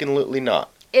 Absolutely not.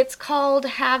 It's called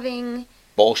having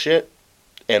bullshit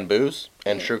and booze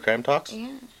and true crime talks.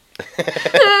 Yeah.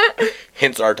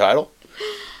 Hence our title.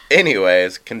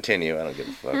 Anyways, continue. I don't give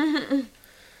a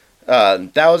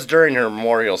fuck. That was during her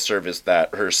memorial service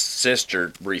that her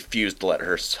sister refused to let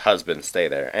her husband stay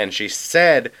there. And she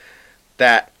said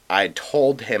that I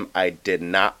told him I did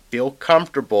not feel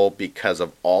comfortable because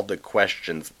of all the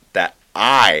questions that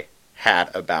I had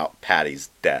about Patty's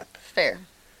death. Fair.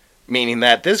 Meaning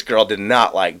that this girl did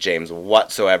not like James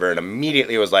whatsoever and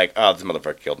immediately was like, oh, this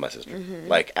motherfucker killed my sister.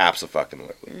 Like,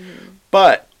 abso-fucking-lutely.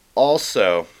 But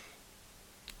also,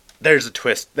 there's a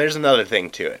twist. There's another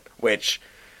thing to it, which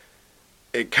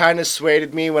it kind of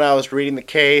swayed me when I was reading the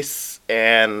case,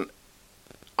 and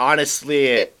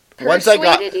honestly, once I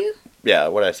got... Persuaded you? Yeah,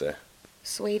 what'd I say?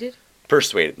 Swayed?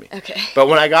 Persuaded me. Okay. But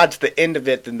when I got to the end of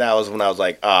it, then that was when I was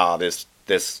like,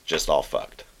 this just all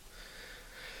fucked.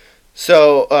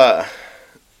 So,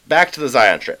 back to the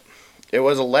Zion trip. It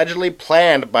was allegedly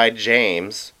planned by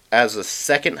James as a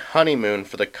second honeymoon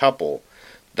for the couple.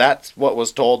 That's what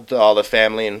was told to all the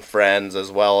family and friends,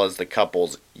 as well as the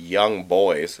couple's young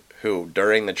boys, who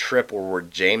during the trip were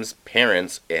with James'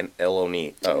 parents in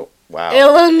Illinois. Oh, wow.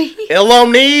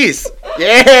 Illinois!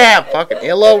 Yeah! Fucking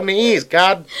Illinois!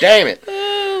 God damn it.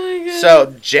 Oh my god.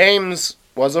 So, James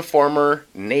was a former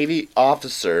Navy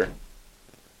officer,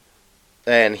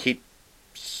 and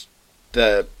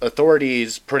the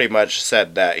authorities pretty much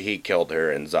said that he killed her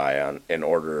in Zion in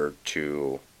order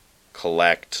to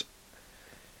collect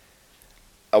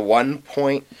a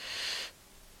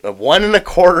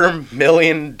 $1.25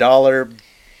 million,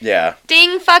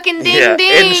 ding fucking ding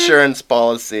ding insurance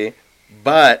policy,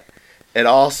 but it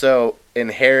also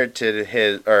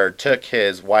took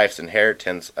his wife's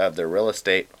inheritance of the real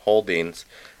estate holdings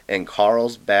in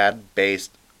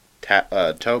Carlsbad-based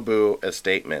Tobu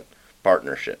Estate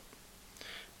Partnership,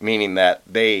 meaning that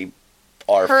they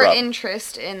are her from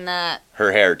interest in that,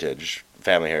 her heritage,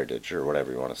 family heritage, or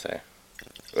whatever you want to say,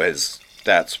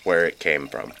 that's where it came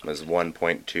from. It was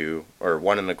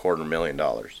 $1.25 million.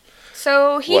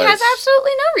 So he has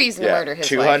absolutely no reason to murder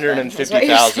his wife.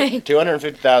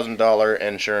 $250,000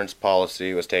 insurance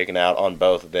policy was taken out on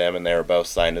both of them, and they were both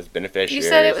signed as beneficiaries. You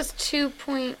said it was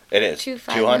It is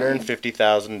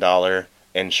 $250,000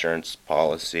 insurance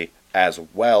policy, as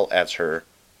well as her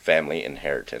family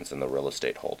inheritance in the real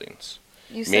estate holdings.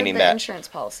 You said the insurance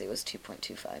policy was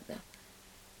 2.25, though.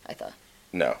 I thought.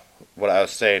 No. What I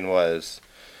was saying was,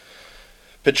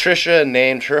 Patricia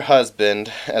named her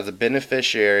husband as a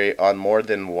beneficiary on more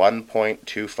than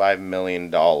 $1.25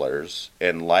 million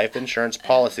in life insurance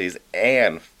policies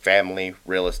and family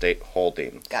real estate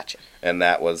holdings. Gotcha. And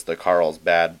that was the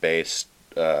Carlsbad-based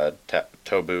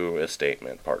Tobu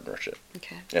Estate Partnership.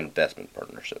 Okay. Investment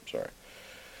Partnership, sorry.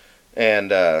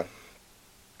 And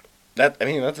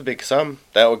that's a big sum.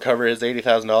 That would cover his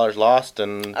 $80,000 lost,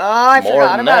 and I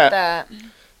forgot about that.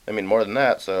 I mean, more than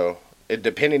that, so...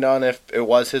 depending on if it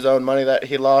was his own money that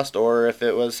he lost or if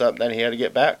it was something that he had to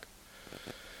get back.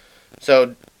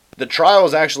 So the trial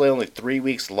was actually only 3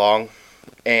 weeks long,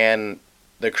 and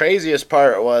the craziest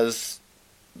part was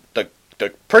the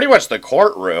pretty much the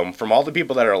courtroom, from all the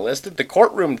people that are listed, the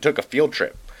courtroom took a field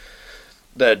trip.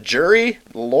 The jury,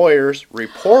 lawyers,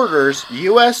 reporters,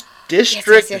 U.S.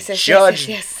 District Judge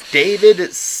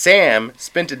David Sam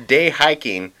spent a day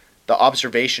hiking the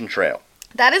observation trail.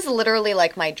 That is literally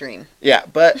like my dream. Yeah,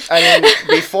 but, I mean,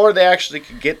 before they actually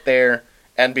could get there,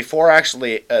 and before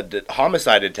actually a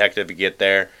homicide detective could get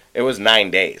there, it was 9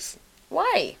 days.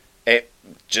 Why? It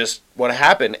just what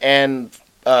happened, and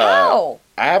how?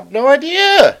 I have no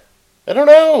idea. I don't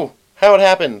know how it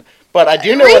happened, but I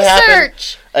do know what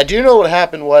happened. I do know what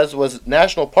happened was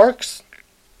national parks.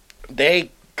 They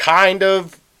kind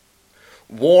of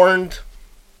warned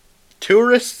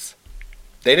tourists.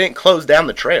 They didn't close down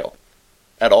the trail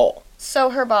at all.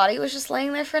 So her body was just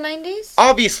laying there for 9 days?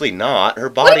 Obviously not. Her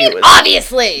body what do you mean, was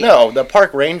obviously. No, the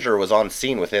park ranger was on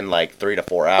scene within like 3 to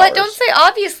 4 hours. But don't say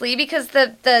obviously, because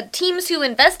the teams who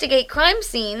investigate crime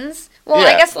scenes. Well,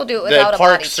 yeah, I guess we'll do it without a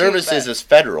body. The Park Services is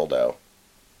federal, though,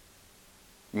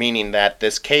 meaning that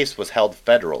this case was held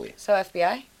federally. So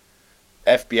FBI?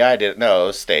 FBI didn't. No, it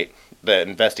was state. The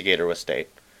investigator was state.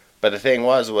 But the thing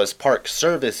was Park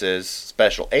Services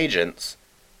special agents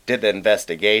did the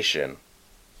investigation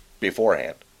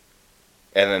beforehand,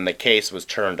 and then the case was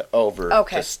turned over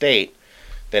to state.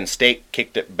 Then state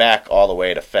kicked it back all the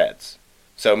way to feds.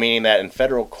 So meaning that in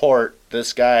federal court,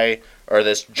 this guy or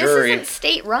this jury. This isn't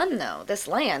state run though. This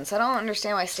land, so I don't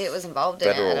understand why state was involved in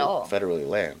it at all. Federally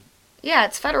land. Yeah,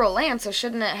 it's federal land, so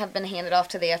shouldn't it have been handed off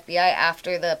to the FBI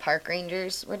after the park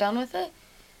rangers were done with it?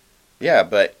 Yeah,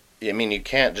 but I mean, you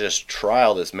can't just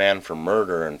trial this man for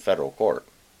murder in federal court.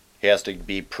 He has to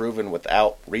be proven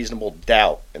without reasonable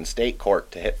doubt in state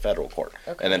court to hit federal court.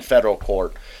 Okay. And then federal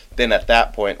court, then at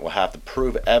that point, will have to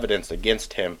prove evidence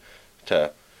against him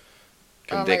to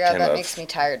convict him. Oh my God, that makes me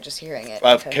tired just hearing it.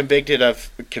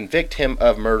 Convict him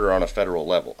of murder on a federal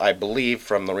level. I believe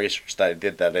from the research that I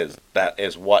did that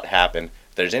is what happened.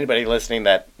 If there's anybody listening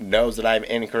that knows that I'm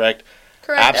incorrect,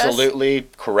 absolutely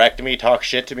correct me, talk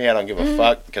shit to me. I don't give a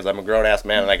fuck, because I'm a grown-ass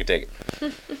man and I can take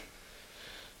it.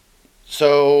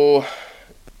 So,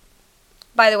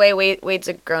 by the way, Wade's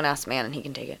a grown-ass man and he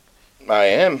can take it. I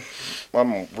am.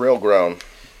 I'm real grown.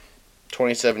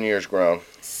 27 years grown.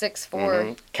 6'4".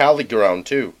 Mm-hmm. Cali grown,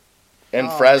 too. In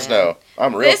Fresno. Man.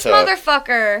 I'm real tough. This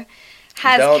motherfucker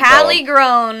has Cali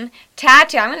grown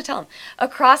tattoo. I'm going to tell him.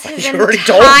 Across his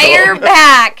entire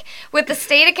back with the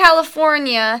state of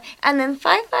California, and then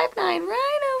 559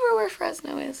 right over where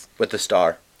Fresno is. With the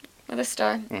star. With a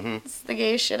star. Mm-hmm. It's the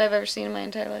gayest shit I've ever seen in my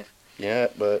entire life. Yeah,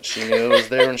 but she knew it was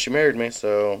there when she married me,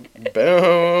 so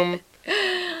boom.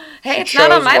 Hey, it's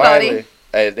not on my body.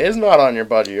 It is not on your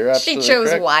body. You're absolutely correct.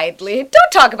 She chose widely.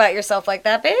 Don't talk about yourself like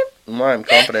that, babe. I'm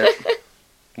confident.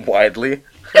 Widely.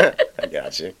 I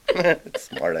got you.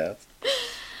 Smart ass.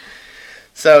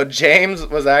 So James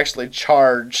was actually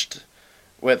charged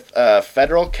with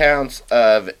federal counts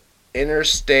of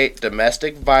interstate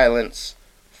domestic violence,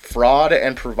 fraud,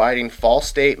 and providing false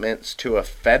statements to a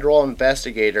federal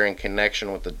investigator in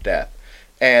connection with the death.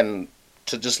 And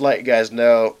to just let you guys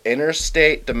know,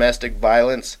 interstate domestic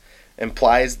violence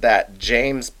implies that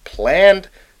James planned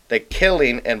the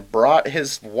killing and brought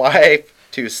his wife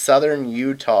to southern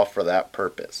Utah for that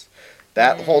purpose.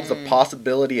 That holds the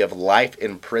possibility of life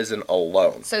in prison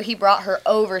alone. So he brought her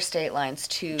over state lines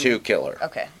to kill her.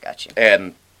 Okay, got you.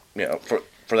 And,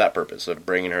 for that purpose of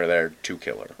bringing her there to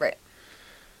kill her. Right.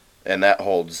 And that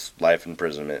holds life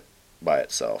imprisonment by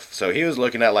itself. So he was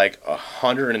looking at like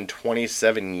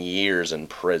 127 years in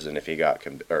prison if he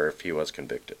if he was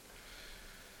convicted.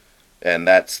 And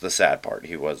that's the sad part.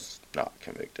 He was not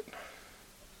convicted.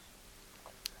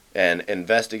 And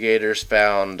investigators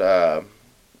found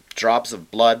drops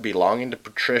of blood belonging to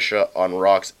Patricia on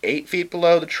rocks 8 feet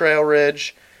below the trail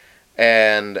ridge,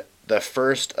 and the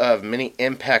first of many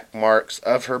impact marks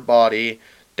of her body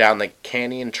down the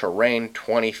canyon terrain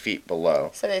 20 feet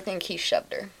below. So they think he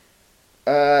shoved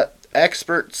her.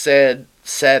 Experts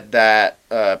said that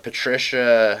if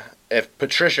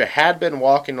Patricia had been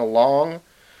walking along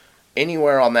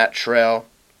anywhere on that trail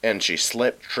and she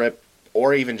slipped, tripped,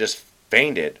 or even just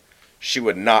fainted, she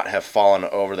would not have fallen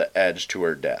over the edge to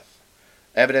her death.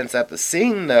 Evidence at the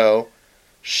scene, though,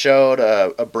 showed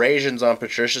abrasions on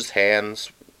Patricia's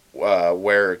hands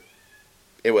where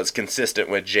it was consistent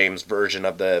with James' version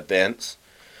of the events.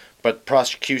 But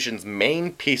prosecution's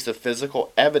main piece of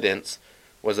physical evidence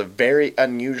was a very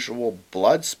unusual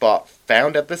blood spot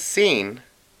found at the scene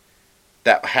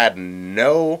that had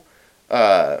no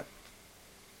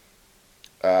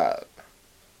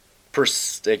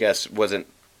wasn't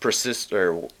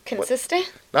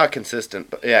Consistent? Not consistent,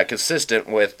 but yeah, consistent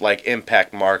with like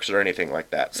impact marks or anything like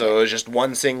that. So it was just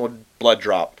one single blood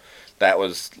drop that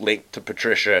was linked to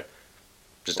Patricia,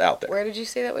 just out there. Where did you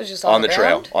say that was? Just on the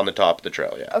trail, ground? on the top of the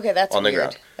trail. Yeah. Okay, that's on the weird.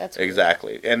 ground. That's weird.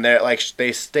 Exactly, and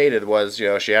they stated was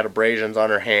she had abrasions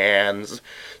on her hands,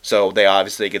 so they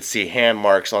obviously could see hand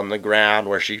marks on the ground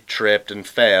where she tripped and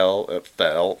fell.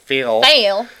 Fail.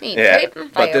 Yeah, Trip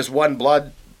and fail. but this one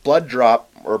blood drop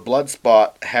or blood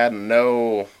spot had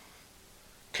no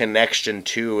connection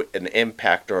to an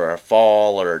impact or a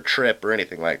fall or a trip or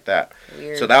anything like that.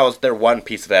 Weird. So that was their one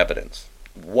piece of evidence.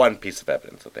 One piece of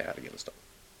evidence that they had against them.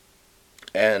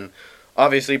 And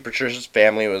obviously Patricia's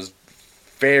family was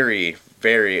very,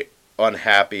 very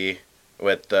unhappy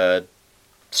with the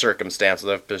circumstances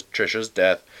of Patricia's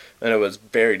death, and it was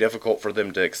very difficult for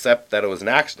them to accept that it was an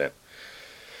accident.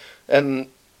 And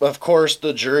of course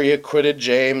the jury acquitted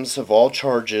James of all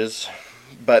charges,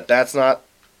 but that's not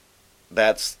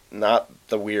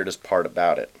the weirdest part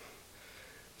about it.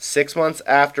 6 months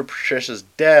after Patricia's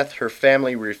death, her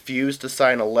family refused to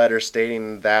sign a letter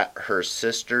stating that her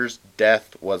sister's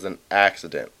death was an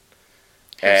accident.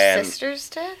 Her sister's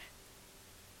death?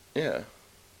 Yeah.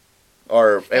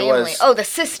 Or family. It was... Oh, the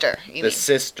sister, you mean. The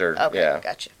sister, okay, yeah.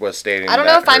 Gotcha. Was stating I don't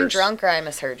know if I'm drunk or I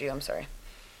misheard you. I'm sorry.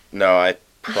 No, I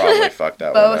probably fucked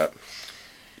that one up.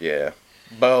 Yeah.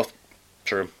 Both.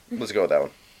 True. Let's go with that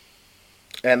one.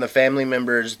 And the family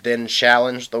members then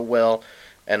challenged the will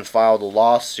and filed a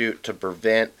lawsuit to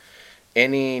prevent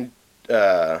any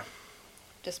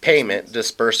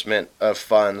disbursement of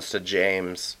funds to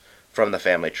James from the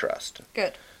family trust.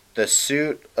 Good. The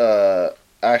suit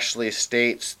actually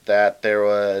states that there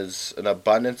was an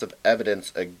abundance of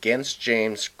evidence against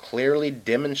James clearly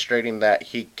demonstrating that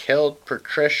he killed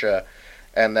Patricia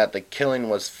and that the killing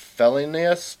was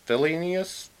felonious?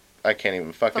 I can't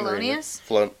even fucking read it.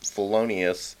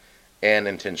 Felonious and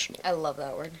intentional. I love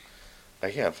that word. I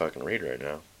can't fucking read right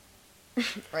now.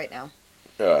 Right now.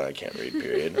 I can't read,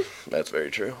 period. That's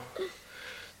very true.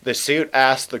 The suit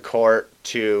asked the court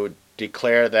to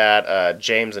declare that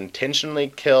James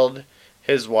intentionally killed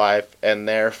his wife and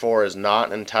therefore is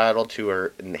not entitled to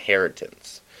her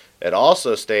inheritance. It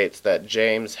also states that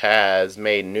James has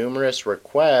made numerous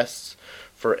requests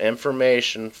for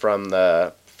information from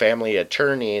the family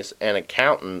attorneys and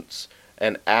accountants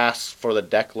and asks for a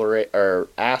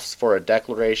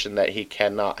declaration that he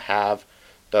cannot have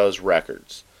those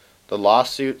records. The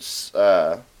lawsuit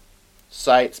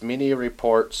cites media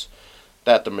reports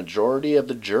that the majority of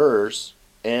the jurors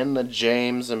in the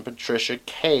James and Patricia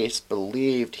case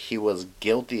believed he was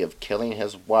guilty of killing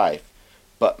his wife,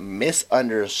 but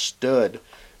misunderstood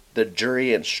the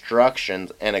jury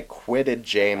instructions and acquitted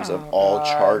James of all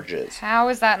charges. How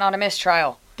is that not a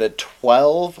mistrial? The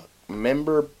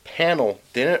 12-member panel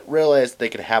didn't realize they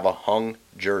could have a hung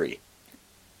jury.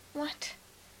 What?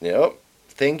 Yep.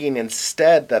 Thinking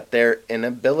instead that their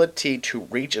inability to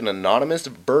reach an anonymous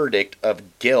verdict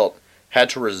of guilt had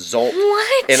to result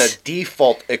in a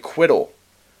default acquittal.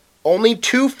 Only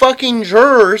 2 fucking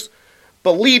jurors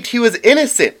believed he was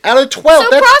innocent out of 12. So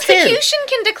that's prosecution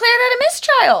can declare that a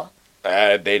mistrial.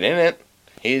 They didn't.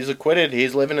 He's acquitted.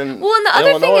 He's living in and the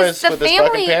other Illinois thing is with his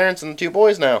fucking parents and 2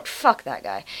 boys now. Fuck that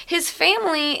guy. His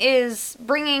family is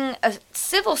bringing a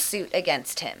civil suit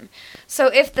against him. So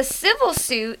if the civil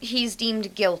suit, he's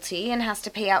deemed guilty and has to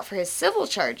pay out for his civil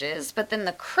charges, but then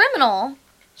the criminal...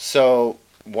 So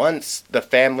once the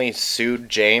family sued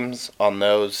James on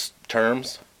those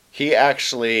terms, he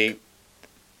actually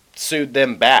sued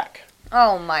them back.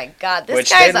 Oh my god, this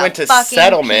which guy's then went a to fucking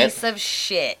settlement, piece of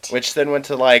shit. Which then went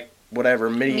to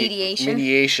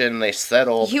mediation. They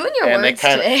settled. You and your words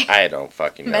today. I don't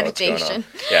fucking know what's going on.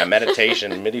 Yeah,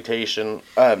 meditation.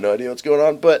 I have no idea what's going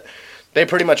on, but they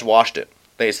pretty much washed it.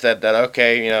 They said that,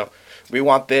 okay, we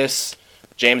want this.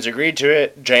 James agreed to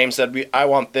it. James said, I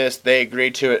want this. They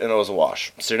agreed to it, and it was a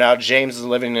wash. So now James is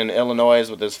living in Illinois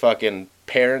with his fucking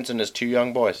parents and his 2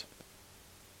 young boys.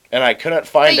 And I couldn't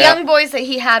find out. The young boys that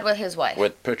he had with his wife.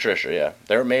 With Patricia, yeah.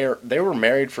 They were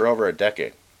married for over a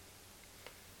decade.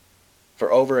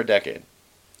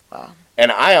 Wow.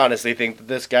 And I honestly think that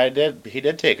this guy did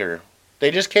take her.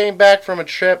 They just came back from a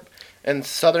trip in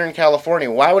Southern California.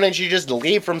 Why wouldn't you just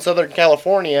leave from Southern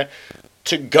California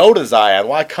to go to Zion?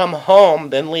 Why come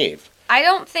home, then leave? I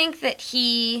don't think that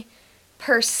he,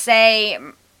 per se,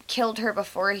 killed her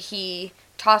before he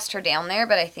tossed her down there,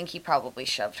 but I think he probably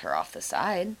shoved her off the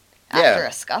side after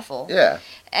a scuffle. Yeah.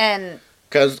 And...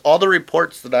 because all the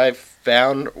reports that I've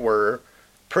found were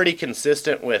pretty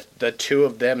consistent with the 2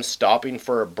 of them stopping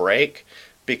for a break,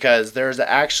 because there's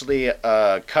actually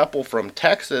a couple from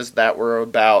Texas that were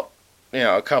about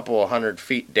a couple 100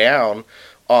 feet down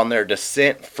on their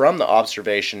descent from the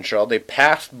observation trail, they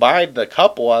passed by the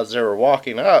couple as they were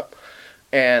walking up,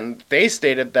 and they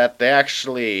stated that they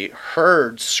actually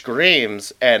heard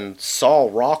screams and saw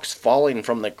rocks falling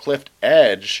from the cliff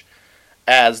edge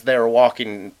as they were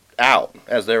walking out,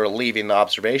 as they were leaving the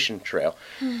observation trail.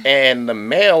 And the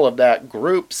male of that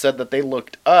group said that they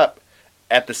looked up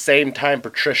at the same time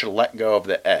Patricia let go of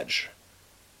the edge.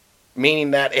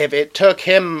 Meaning that if it took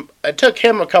him a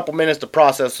couple minutes to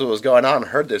process what was going on,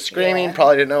 heard this screaming,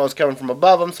 probably didn't know it was coming from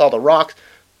above him, saw the rocks,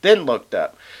 then looked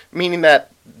up. Meaning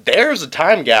that there's a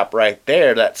time gap right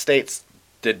there that states,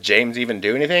 did James even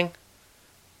do anything?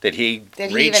 Did he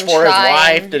reach for his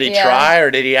wife? Did he try?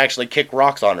 Or did he actually kick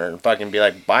rocks on her and fucking be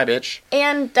like, bye, bitch?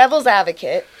 And devil's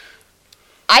advocate,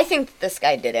 I think this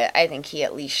guy did it. I think he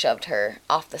at least shoved her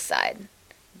off the side.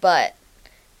 But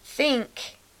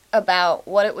think about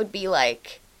what it would be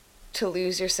like to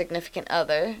lose your significant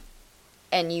other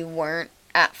and you weren't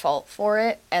at fault for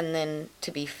it, and then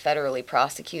to be federally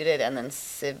prosecuted and then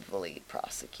civilly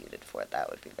prosecuted for it. That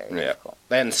would be very difficult.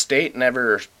 And state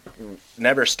never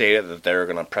stated that they were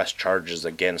going to press charges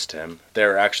against him.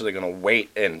 They're actually going to wait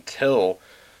until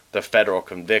the federal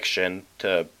conviction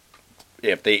to,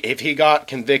 if he got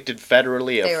convicted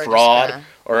federally of fraud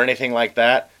or anything like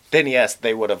that, then yes,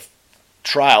 they would have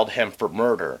trialed him for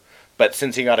murder. But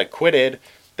since he got acquitted,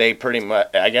 they pretty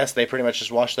much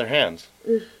just washed their hands.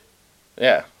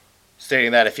 Yeah,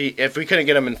 stating that if we couldn't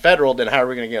get him in federal, then how are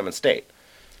we going to get him in state?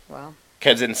 Wow.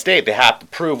 Because in state, they have to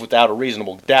prove without a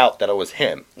reasonable doubt that it was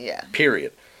him. Yeah.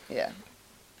 Period. Yeah.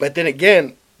 But then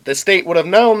again, the state would have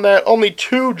known that only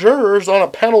 2 jurors on a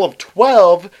panel of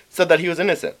 12 said that he was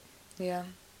innocent. Yeah.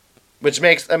 Which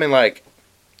makes,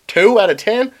 2 out of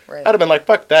 10? Right. I'd have been like,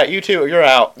 fuck that, you two, you're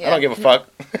out. Yeah. I don't give a fuck.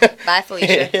 Bye,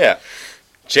 Felicia. Yeah.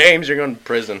 James, you're going to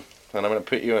prison. And I'm going to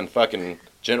put you in fucking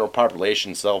general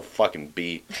population cell fucking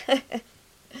B.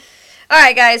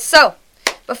 Alright, guys, so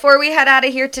before we head out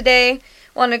of here today,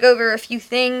 want to go over a few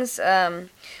things.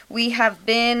 We have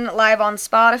been live on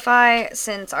Spotify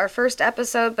since our first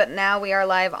episode, but now we are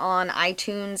live on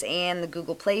iTunes and the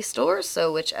Google Play Store,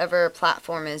 so whichever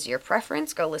platform is your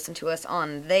preference, go listen to us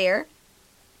on there.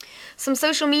 Some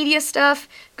social media stuff,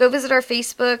 go visit our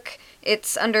Facebook.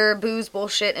 It's under Booze,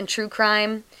 Bullshit, and True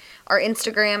Crime. Our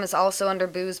Instagram is also under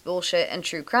Booze, Bullshit, and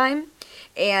True Crime.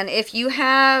 And if you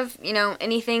have,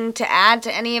 anything to add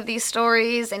to any of these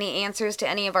stories, any answers to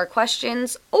any of our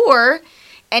questions, or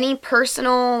any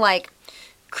personal,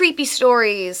 creepy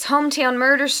stories, hometown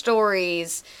murder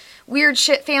stories, weird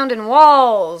shit found in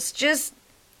walls, just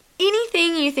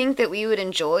anything you think that we would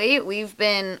enjoy,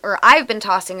 I've been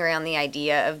tossing around the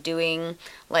idea of doing,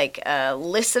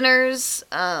 listeners,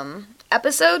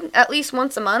 episode at least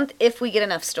once a month if we get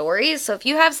enough stories. So if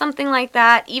you have something like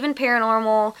that, even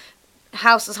paranormal,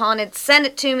 house is haunted, send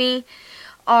it to me.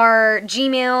 Our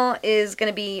Gmail is going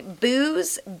to be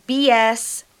booze,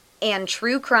 BS, and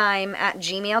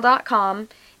truecrime@gmail.com.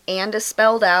 And is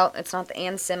spelled out. It's not the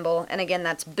and symbol. And again,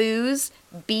 that's booze,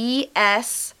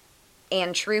 BS,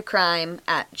 and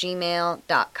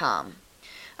truecrime@gmail.com.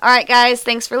 All right, guys.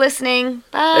 Thanks for listening.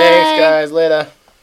 Bye. Thanks, guys. Later.